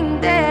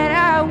nothing that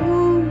I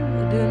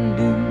wouldn't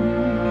do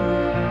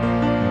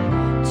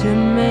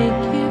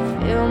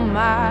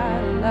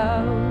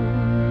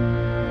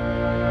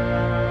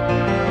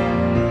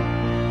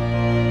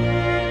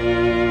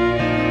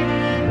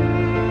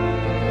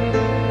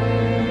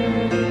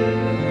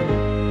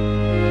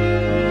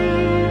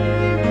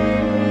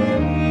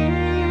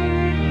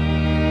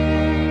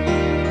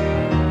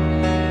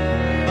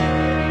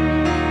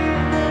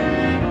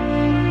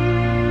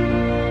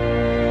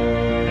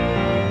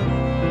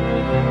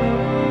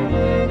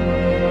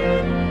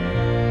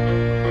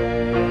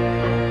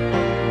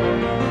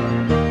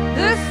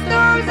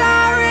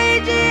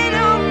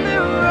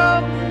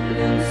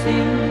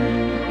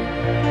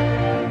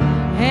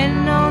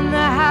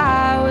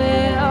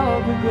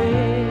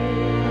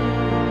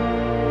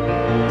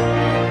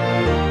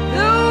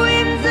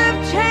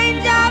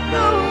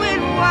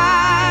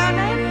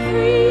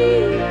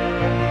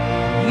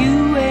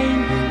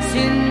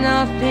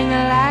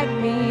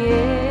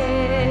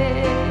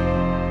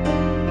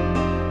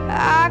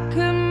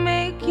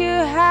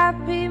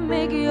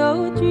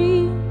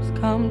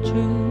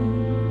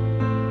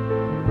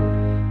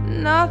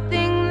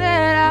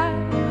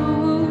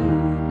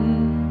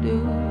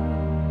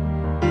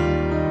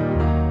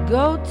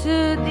go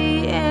to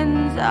the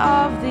ends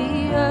of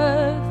the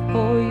earth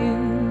for you,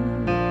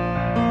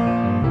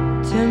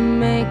 to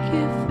make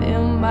you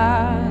feel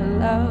my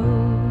love,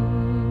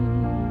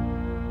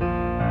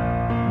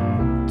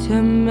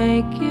 to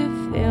make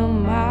you feel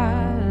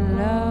my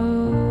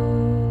love.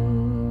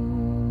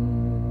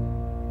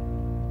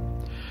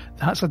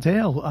 That's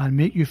Adele and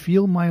Make You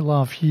Feel My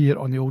Love here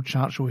on the Old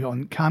Chart Show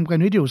on Cam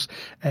Glen Radio's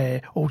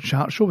Old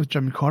Chart Show with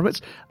Jim Corbett.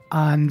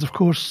 And of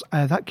course,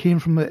 that came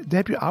from the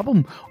debut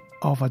album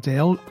of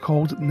Adele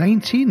called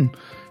 19.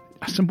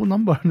 A simple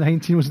number,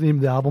 19 was the name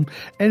of the album.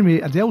 Anyway,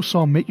 Adele's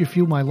song Make You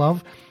Feel My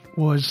Love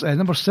was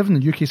number 7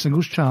 in the UK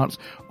singles charts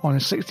on the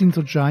 16th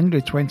of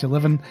January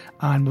 2011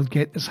 and would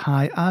get as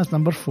high as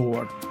number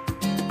 4.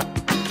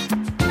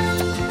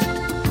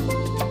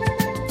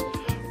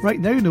 Right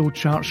now in the Old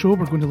Chart Show,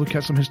 we're going to look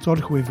at some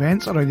historical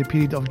events around the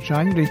period of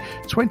January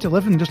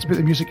 2011, just to put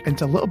the music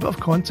into a little bit of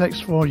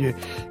context for you.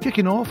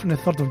 Kicking off on the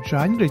 3rd of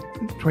January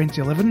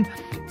 2011,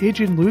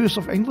 Adrian Lewis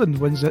of England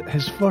wins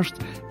his first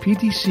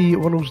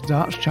PDC World's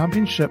Darts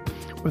Championship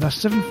with a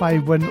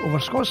 7-5 win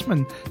over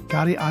Scotsman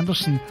Gary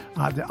Anderson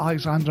at the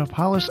Alexandra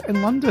Palace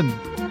in London.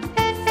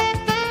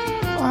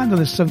 And on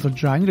the 7th of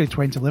January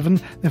 2011,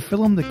 the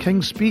film The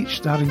King's Speech,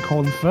 starring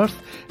Colin Firth,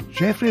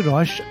 Geoffrey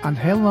Rush and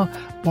Helena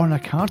Bonham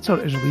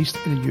Carter, is released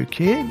in the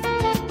UK.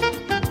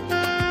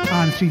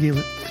 And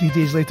 3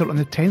 days later, on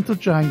the 10th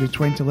of January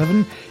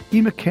 2011,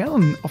 Ian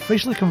McKellen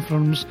officially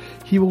confirms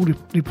he will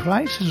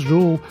reprise his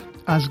role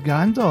as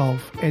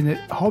Gandalf in the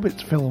Hobbit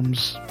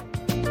films.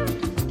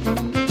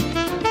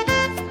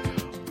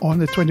 On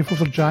the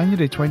 24th of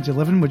January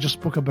 2011, we just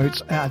spoke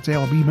about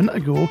Adele a wee minute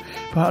ago,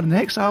 but her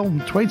next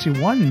album,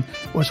 21,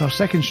 was her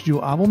second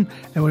studio album,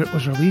 and it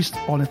was released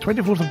on the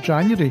 24th of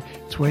January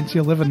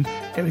 2011.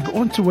 It would go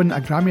on to win a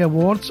Grammy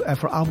Award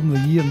for Album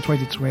of the Year in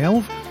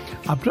 2012,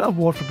 a Brit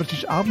Award for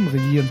British Album of the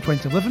Year in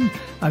 2011,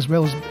 as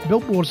well as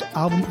Billboard's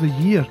Album of the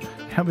Year.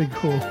 Here we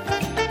go.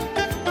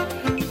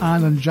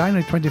 And on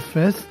January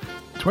 25th,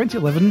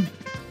 2011,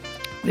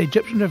 the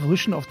Egyptian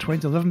Revolution of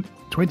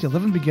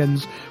 2011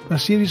 begins with a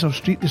series of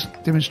street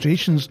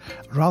demonstrations,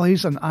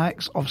 rallies and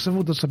acts of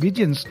civil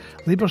disobedience,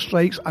 labour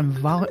strikes and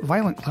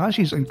violent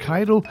clashes in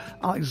Cairo,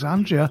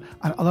 Alexandria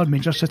and other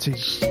major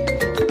cities.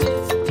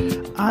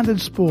 And in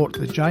sport,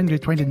 the January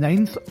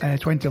 29th,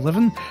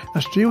 2011,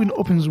 Australian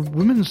Open's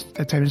Women's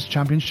Tennis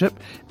Championship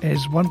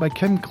is won by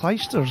Kim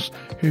Clijsters,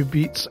 who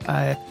beats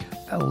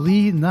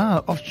Li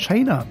Na of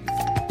China.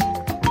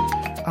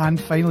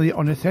 And finally,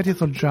 on the 30th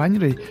of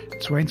January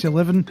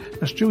 2011,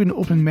 the Australian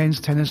Open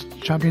Men's Tennis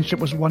Championship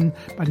was won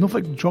by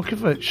Novak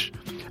Djokovic.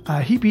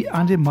 He beat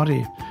Andy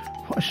Murray.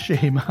 What a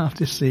shame, I have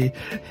to say.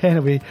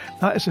 Anyway,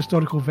 that is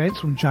historical events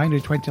from January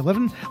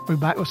 2011. We'll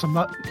be back with some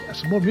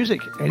more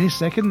music any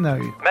second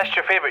now. Missed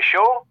your favourite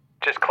show?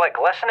 Just click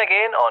listen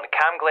again on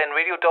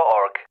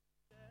camglenradio.org.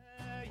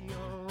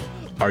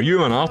 Are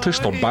you an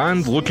artist or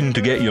band looking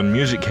to get your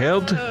music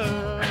heard?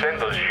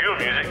 Send us your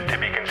music to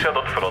be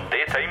considered for our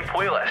daytime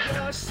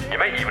playlist. You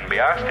might even be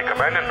asked to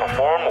come in and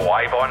perform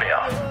live on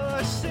air.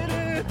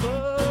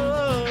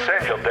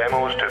 Send your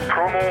demos to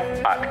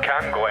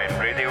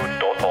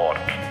promo@camglenradio.org.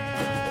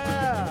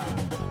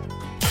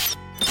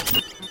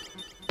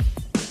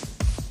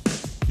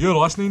 You're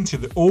listening to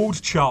the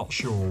Old Chart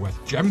Show with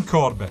Jim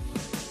Corbett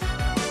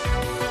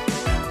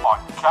on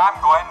Cam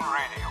Glen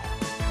Radio.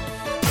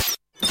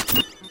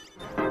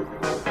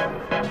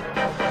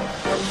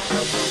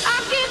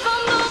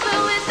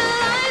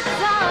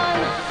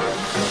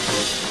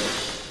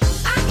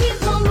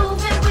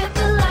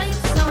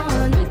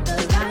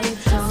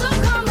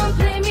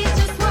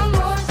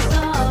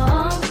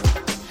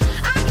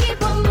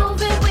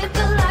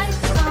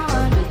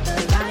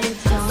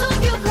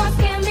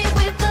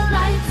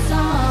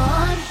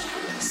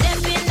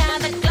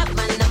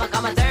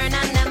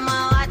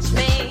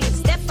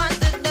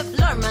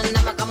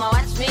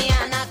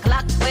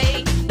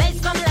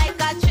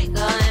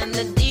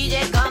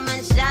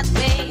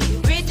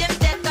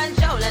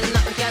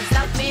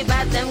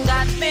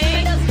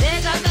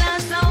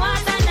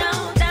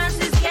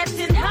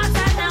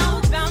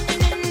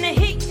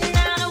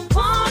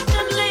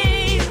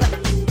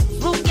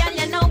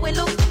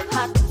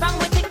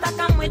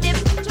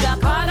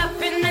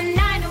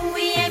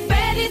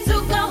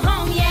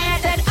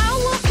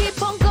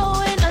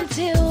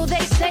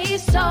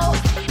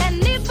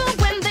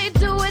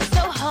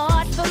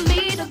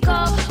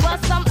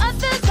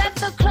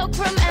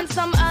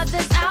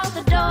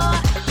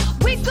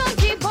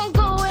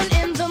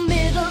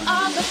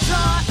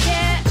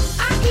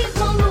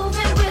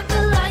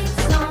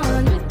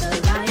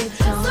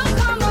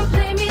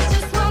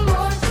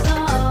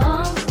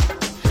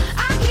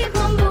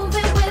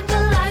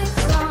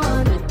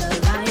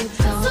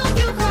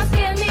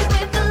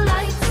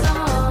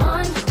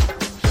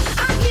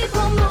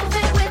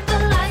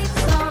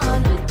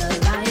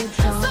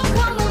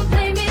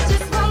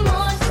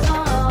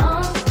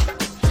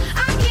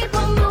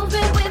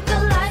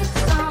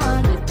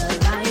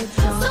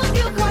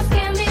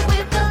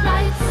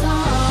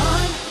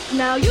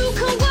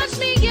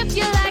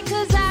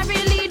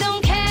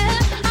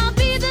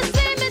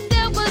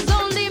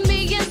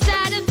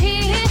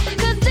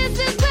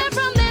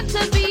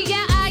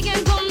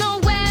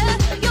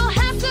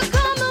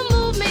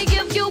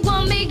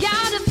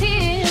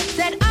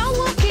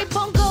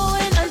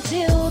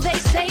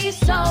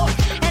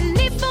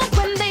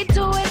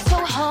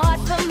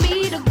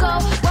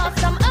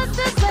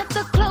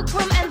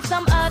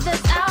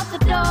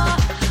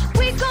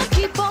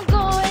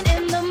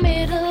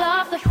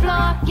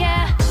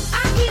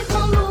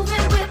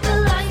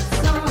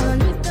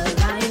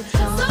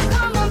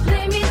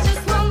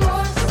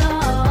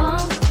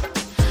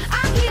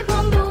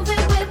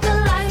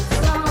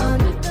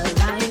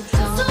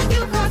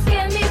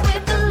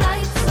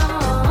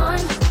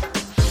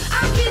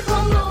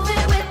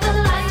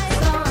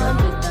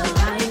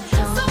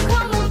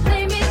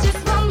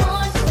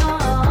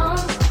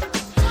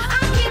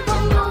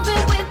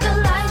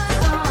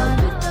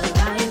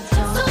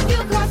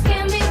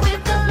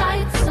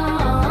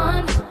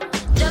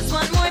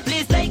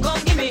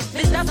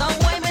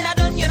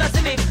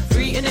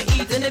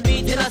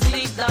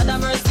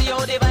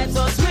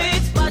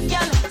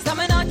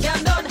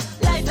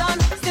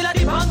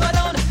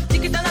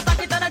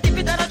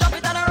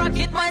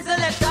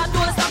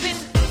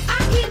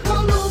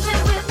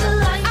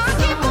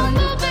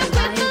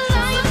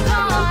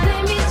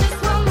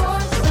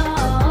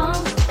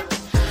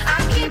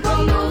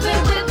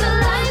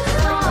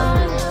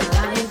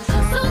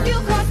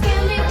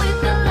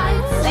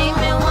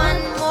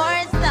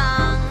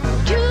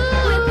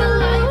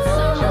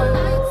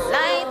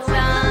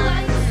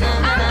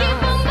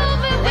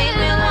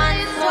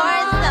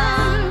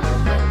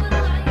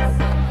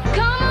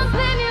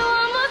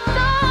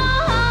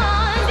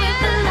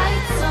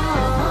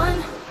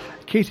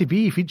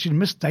 KTB featuring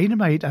Miss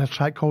Dynamite and a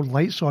track called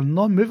Lights On,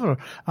 non-mover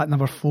at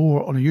number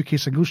 4 on the UK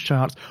singles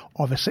chart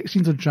of the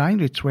 16th of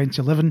January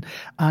 2011.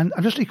 And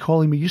I'm just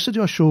recalling, we used to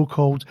do a show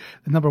called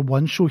the Number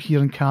One Show here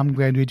on Cam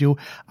Glen Radio,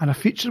 and a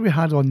feature we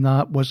had on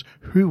that was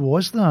Who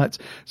Was That?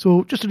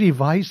 So just to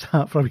revise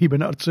that for a wee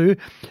minute or two,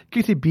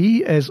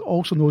 KTB is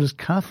also known as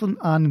Catherine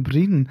Ann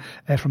Breen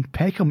from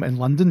Peckham in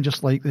London,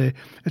 just like the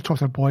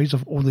Trotter Boys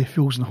of Only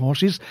Fools and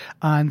Horses.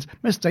 And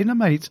Miss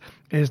Dynamite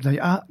is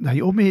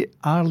Naomi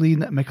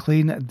Arlene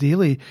McLean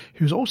Daly,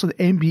 who's also the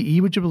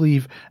MBE, would you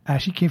believe?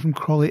 She came from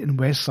Crawley in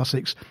West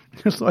Sussex.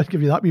 Just thought I'd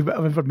give you that wee bit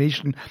of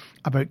information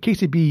about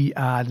KTB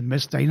and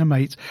Miss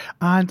Dynamite.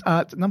 And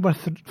at number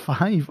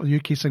 5 on the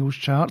UK singles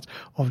chart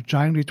of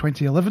January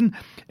 2011,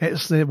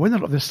 it's the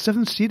winner of the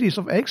 7th series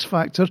of X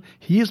Factor.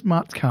 He is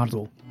Matt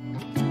Cardle.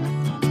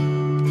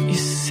 You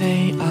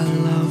say I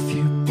love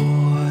you, boy.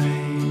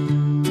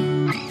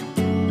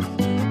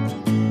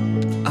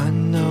 I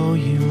know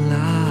you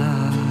lie.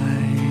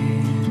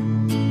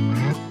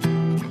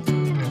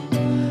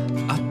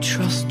 I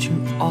trust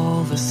you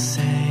all the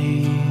same.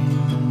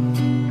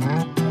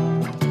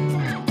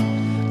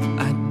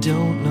 I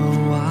don't know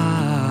why.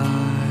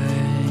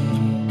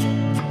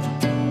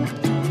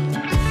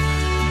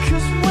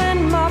 'Cause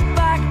when my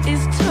back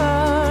is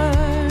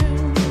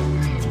turned,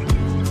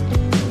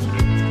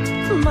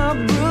 my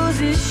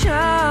bruises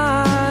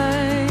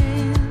shine.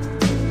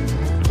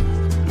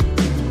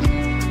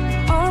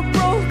 A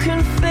broken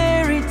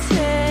fairy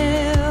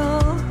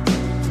tale,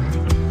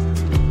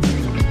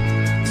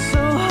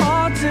 so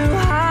hard to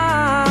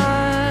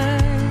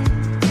hide.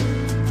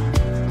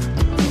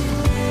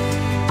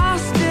 I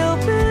still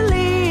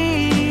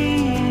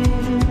believe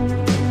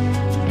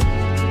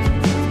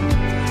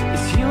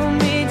it's you and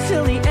me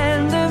till the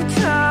end of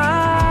time.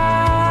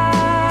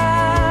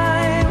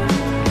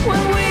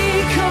 When we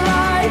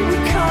collide, we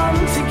come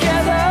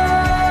together.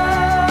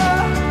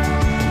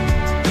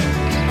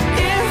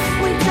 If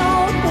we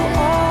don't, we'll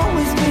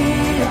always be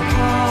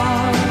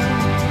apart.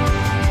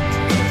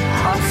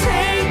 I'll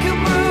take a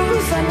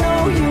bruise, I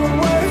know you're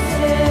worth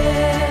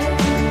it.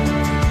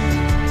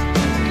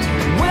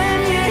 When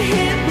you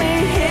hit me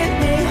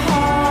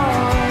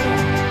hard.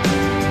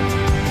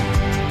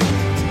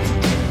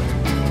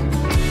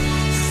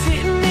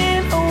 Sitting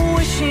in a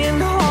wishing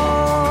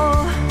hall,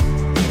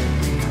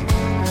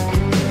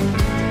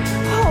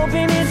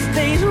 hoping it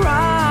stays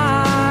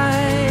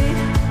right.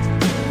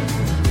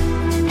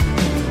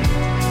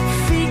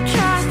 Feet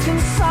cast in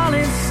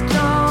solid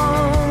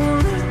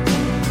stone.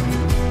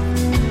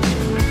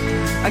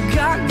 I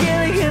got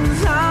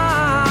Gilligan's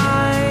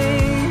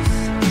eyes.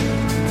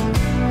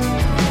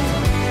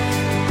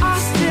 I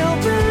still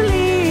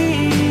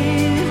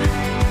believe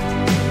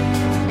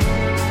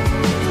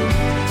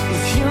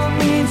it's you and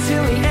me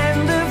till the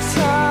end of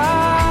time.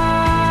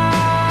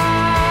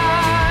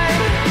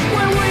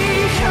 When we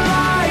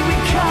collide, we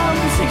come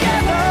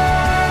together.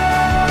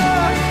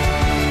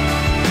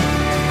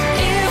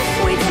 If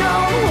we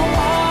don't, we'll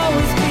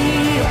always be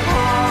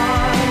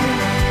apart.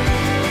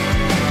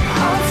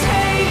 I'll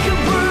take a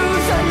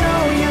bruise, I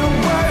know you're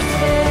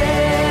worth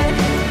it.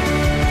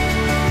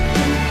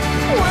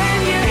 When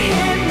you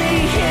hit me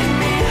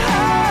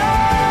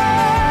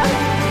hard.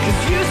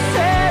 'Cause you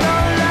said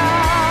our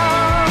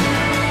love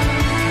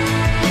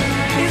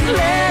is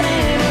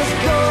letting us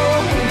go.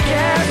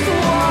 Guess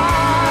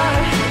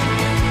what?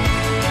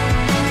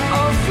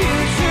 Our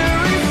future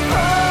is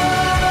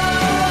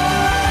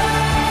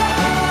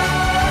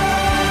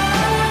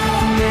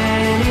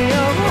many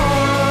of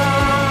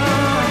heart.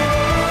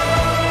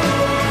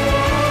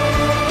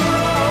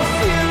 Our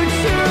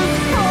future's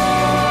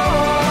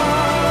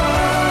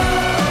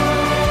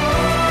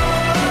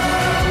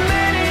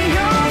many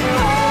of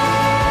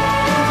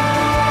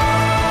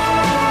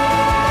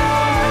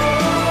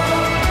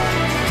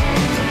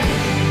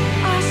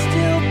I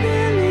still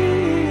believe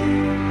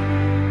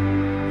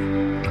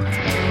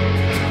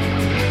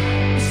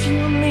it's you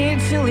and me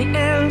till the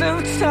end of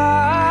time.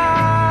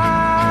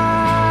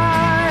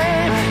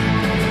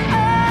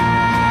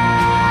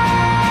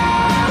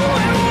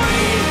 When we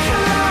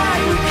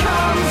collide, we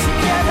come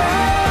together.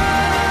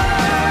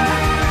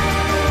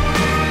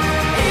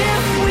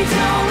 If we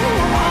don't,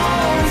 we'll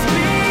always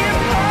be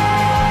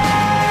apart.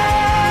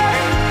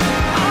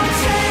 I'll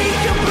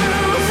take a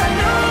bruise, I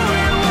know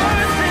you're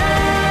worth it.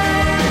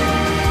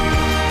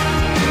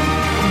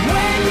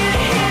 When you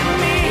hit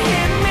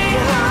me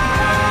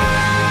hard.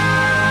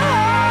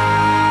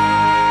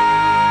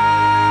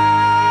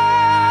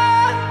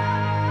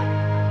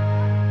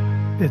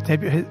 The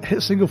debut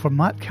hit single for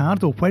Matt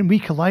Cardle, When We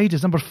Collide,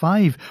 is number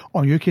 5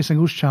 on UK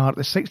singles chart,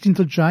 the 16th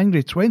of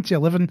January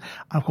 2011, and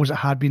of course it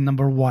had been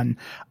number 1.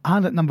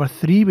 And at number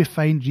 3 we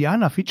find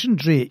Rihanna featuring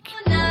Drake.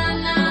 What's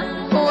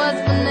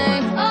the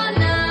name? Oh,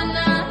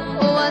 Nana.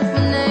 What's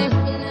the name?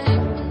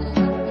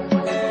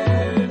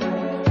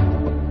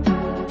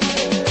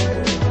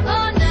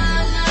 Oh,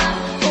 Nana.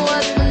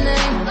 What's the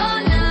name? Oh,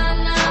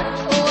 Nana.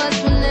 What's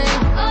the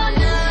name? Oh,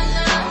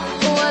 Nana.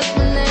 What's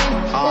the name?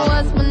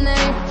 What's the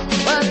name?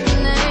 What's the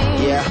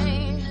name? Yeah.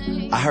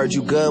 I heard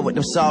you good with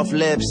them soft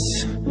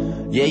lips.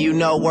 Yeah, you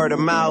know word of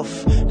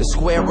mouth. The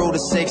square root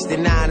of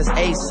 69 is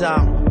 8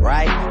 something,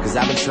 right? Cause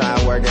I've been trying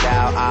to work it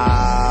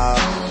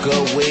out.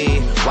 Good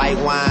weed, white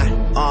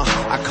wine.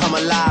 I come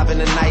alive in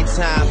the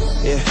nighttime.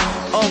 Yeah,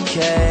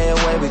 okay,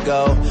 away we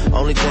go.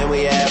 Only thing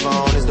we have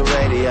on is the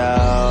radio.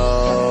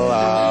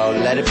 Oh,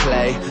 let it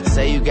play.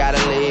 Say you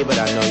gotta leave, but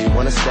I know you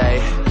wanna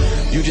stay.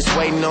 You just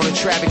waiting on the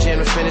traffic jam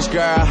to finish,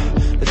 girl.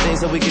 The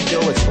things that we could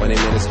do in 20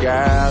 minutes,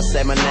 girl.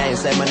 Say my name,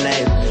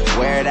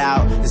 wear it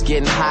out. It's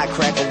getting hot,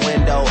 crack a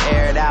window,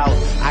 air it out.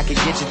 I could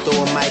get you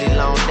through a mighty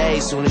long day.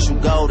 Soon as you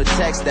go, the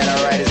text that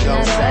I write is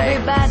gonna say.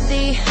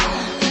 Everybody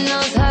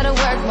knows how to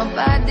work my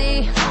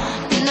body,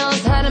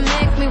 knows how to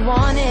make me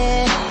want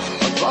it.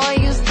 But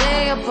boy, you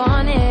stay up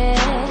on it.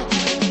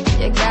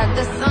 You got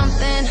the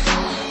something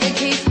that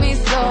keeps me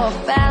so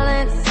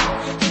balanced.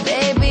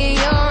 Baby,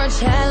 you're a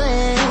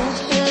challenge.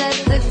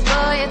 Let's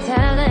explore your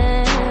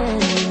talent.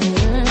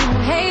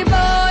 Hey boy,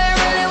 I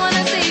really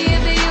wanna see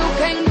if you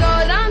can go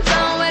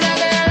downtown with a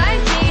girl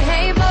like me.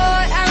 Hey boy,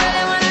 I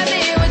really wanna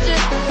be with you,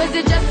 cause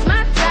you're just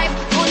my type.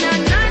 Oh na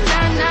na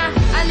na na,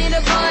 I need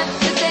a boy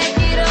to take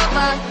it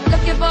over.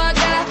 Looking for a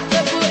guy to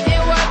put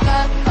in work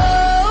up. Oh,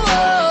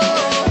 oh,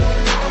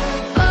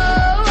 oh,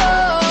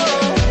 oh.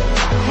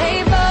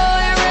 Hey boy,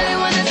 I really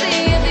wanna see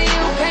if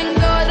you can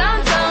go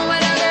downtown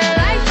with a girl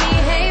like me.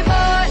 Hey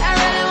boy, I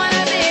really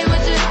wanna be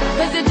with you,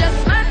 cause you're just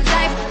my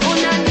type. Oh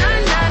na na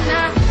na na,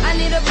 I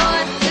need a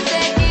boy to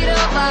take it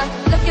over.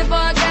 Looking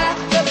for a guy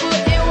to put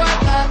in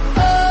work up.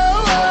 Oh,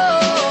 oh,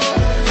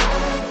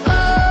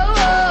 oh,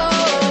 oh,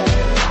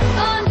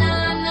 oh na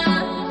na,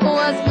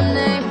 what's my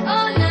name?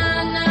 Oh na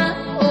na,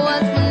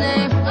 what's my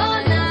name? Oh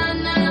na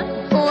na,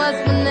 what's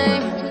my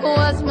name?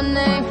 What's my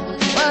name?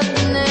 What's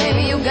my name?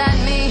 You got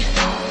me,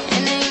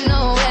 and ain't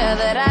nowhere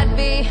that I'd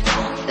be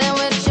than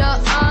with your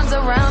arms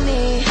around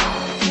me.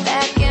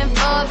 Back and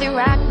forth, you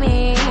rock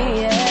me,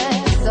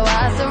 yeah. So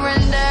I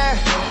surrender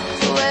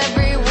to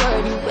every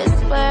word you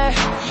whisper,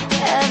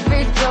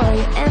 every door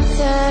you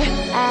enter.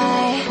 I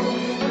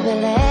will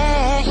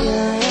let you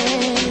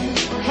in.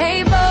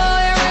 Hey boy,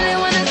 I really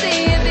wanna see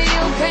if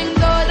you can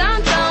go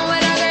downtown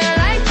with a girl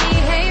like me.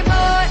 Hey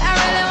boy, I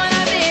really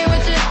wanna be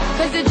with you,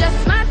 cause you're just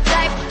my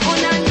type. Oh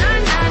na na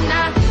na na,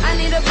 I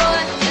need a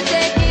boy to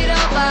take it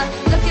over.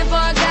 Looking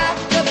for a guy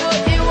to put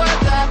in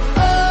work up.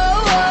 Oh,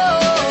 oh,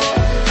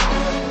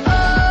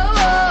 oh,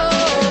 oh.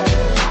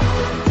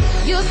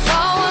 You're so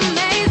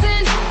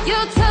amazing, you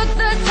took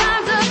the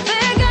time to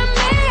figure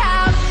me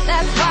out.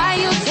 That's why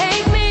you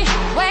take me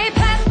way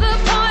past the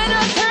point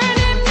of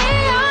turning me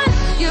on.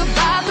 You're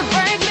about to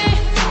break me,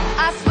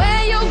 I swear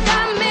you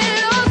got me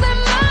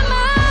losing my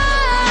mind.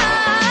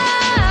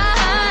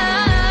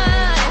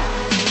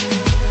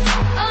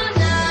 Oh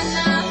na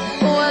na,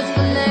 what's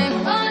my name?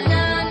 Oh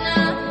na na,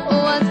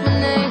 what's my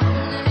name?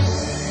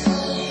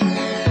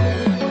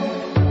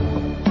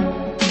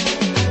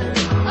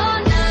 Oh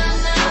na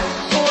na,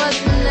 what's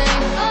my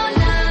name? Oh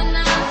na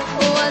na,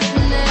 what's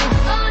my name?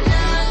 Oh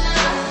na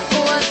na,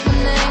 what's my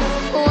name?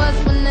 What's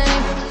my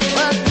name?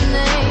 What's my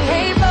name?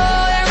 Hey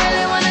boy, I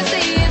really wanna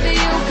see if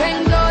you can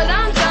go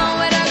downtown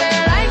with a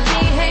girl like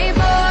me. Hey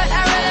boy,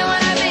 I really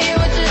wanna be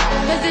with you,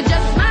 cause you're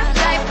just my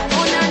type.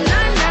 Oh na na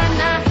na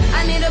na, I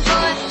need a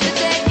boy to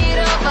take it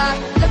over.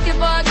 Looking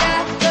for a guy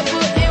to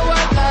put in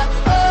work up.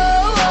 Oh,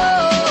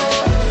 oh,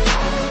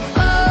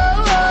 oh,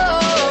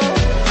 oh.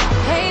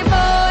 Hey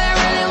boy, I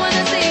really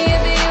wanna see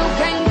if you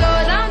can go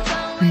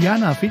downtown.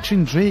 Rihanna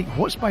featuring Drake,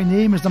 What's My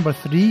Name is number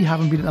 3,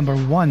 having been at number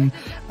 1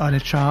 on the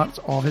chart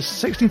of its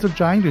 16th of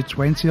January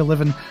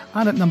 2011.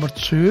 And at number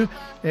 2,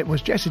 it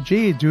was Jessie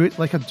J, Do It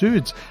Like a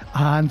Dude.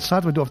 And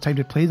sadly, we don't have time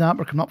to play that.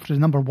 We're coming up for the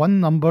number 1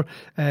 number,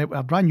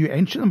 a brand new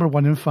entry, number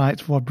 1 in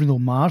fact, for Bruno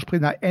Mars.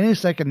 Playing that any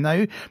second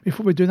now.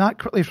 Before we do that,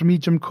 quickly from me,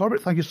 Jim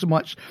Corbett, thank you so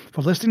much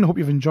for listening. I hope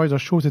you've enjoyed our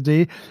show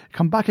today.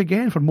 Come back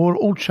again for more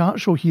Old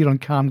Chart Show here on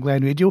Cam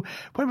Glen Radio,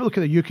 when we look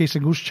at the UK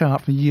singles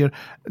chart from the year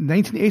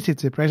 1980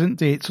 to the present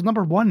date. So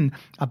number 1,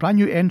 a brand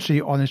new entry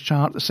on this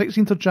chart, the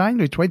 16th of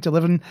January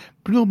 2011,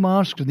 Bruno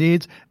Mars,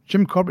 Grenade.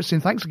 Jim Corbett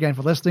saying thanks again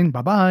for listening.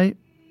 Bye-bye.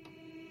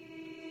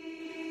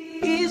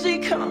 Easy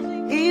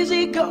come,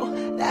 easy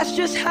go, that's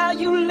just how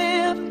you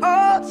live.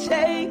 Oh,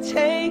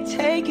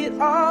 take it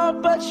all,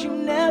 but you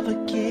never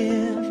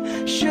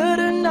give.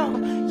 Should've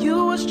known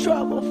you was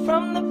trouble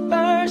from the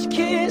first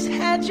kiss.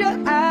 Had your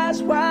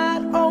eyes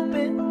wide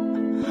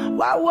open,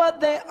 why were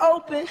they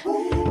open?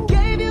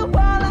 Gave you all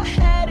I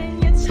had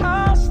and you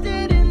tossed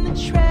it in the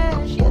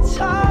trash. You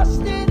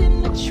tossed it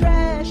in the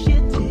trash,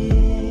 you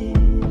did.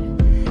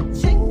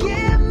 To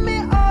give me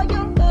all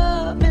your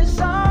love is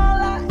all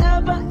I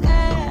ever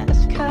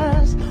ask.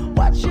 Cause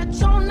what you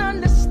don't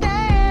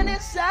understand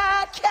is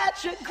I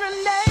catch a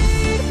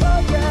grenade for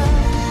ya.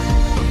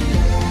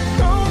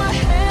 Throw my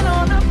hand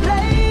on a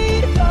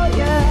blade for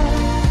ya.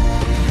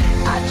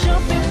 I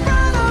jump in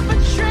front of a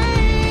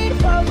train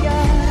for ya.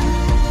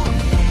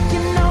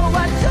 You know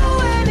I'd do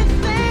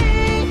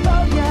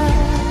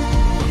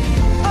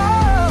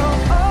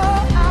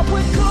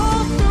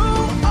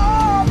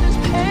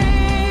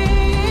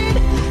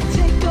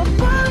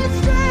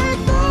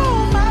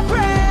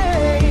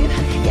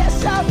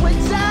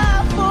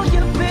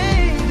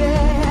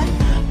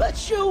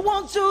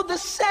won't do the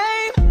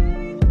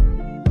same.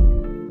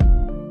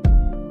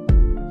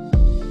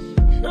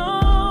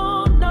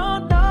 No,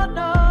 no,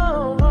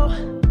 no, no.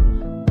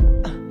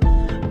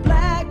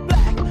 Black,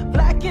 black,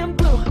 black and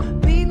blue.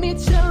 Beat me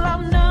till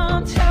I'm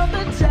numb. Tell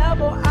the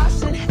devil I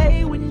said,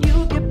 hey, when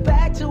you get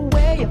back to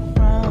where you're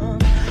from.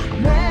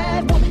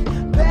 Mad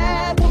woman,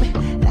 bad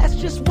woman, that's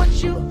just what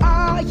you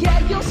are. Yeah,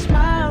 you'll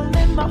smile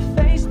in my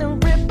face, then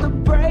rip the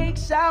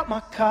brakes out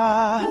my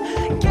car.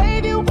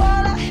 Gave you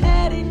all I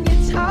had and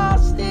you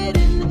tossed it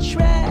in the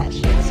trash.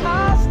 You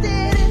tossed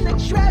it in the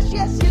trash,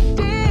 yes you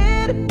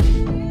did.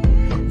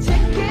 To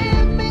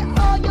give me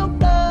all your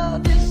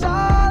love is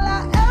all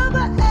I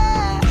ever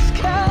ask.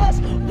 'Cause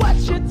what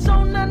you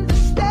don't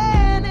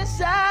understand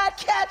is I'd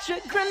catch a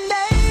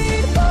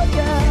grenade for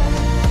ya.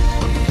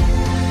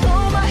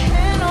 Throw my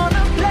hand on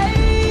a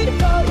blade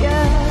for ya.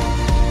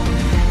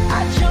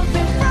 I'd jump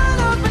in front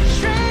of a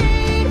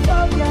train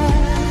for ya.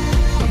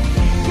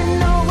 You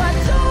know I'd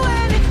do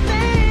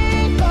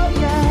anything for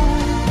ya.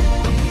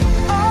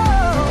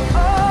 Oh,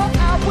 oh,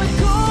 I would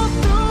go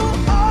through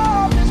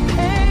all this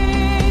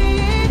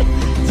pain.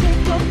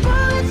 Take a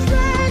bullet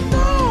straight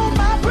through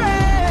my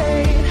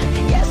brain.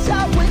 Yes,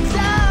 I would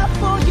die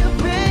for you,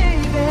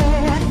 baby.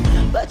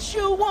 But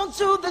you won't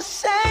do the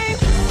same.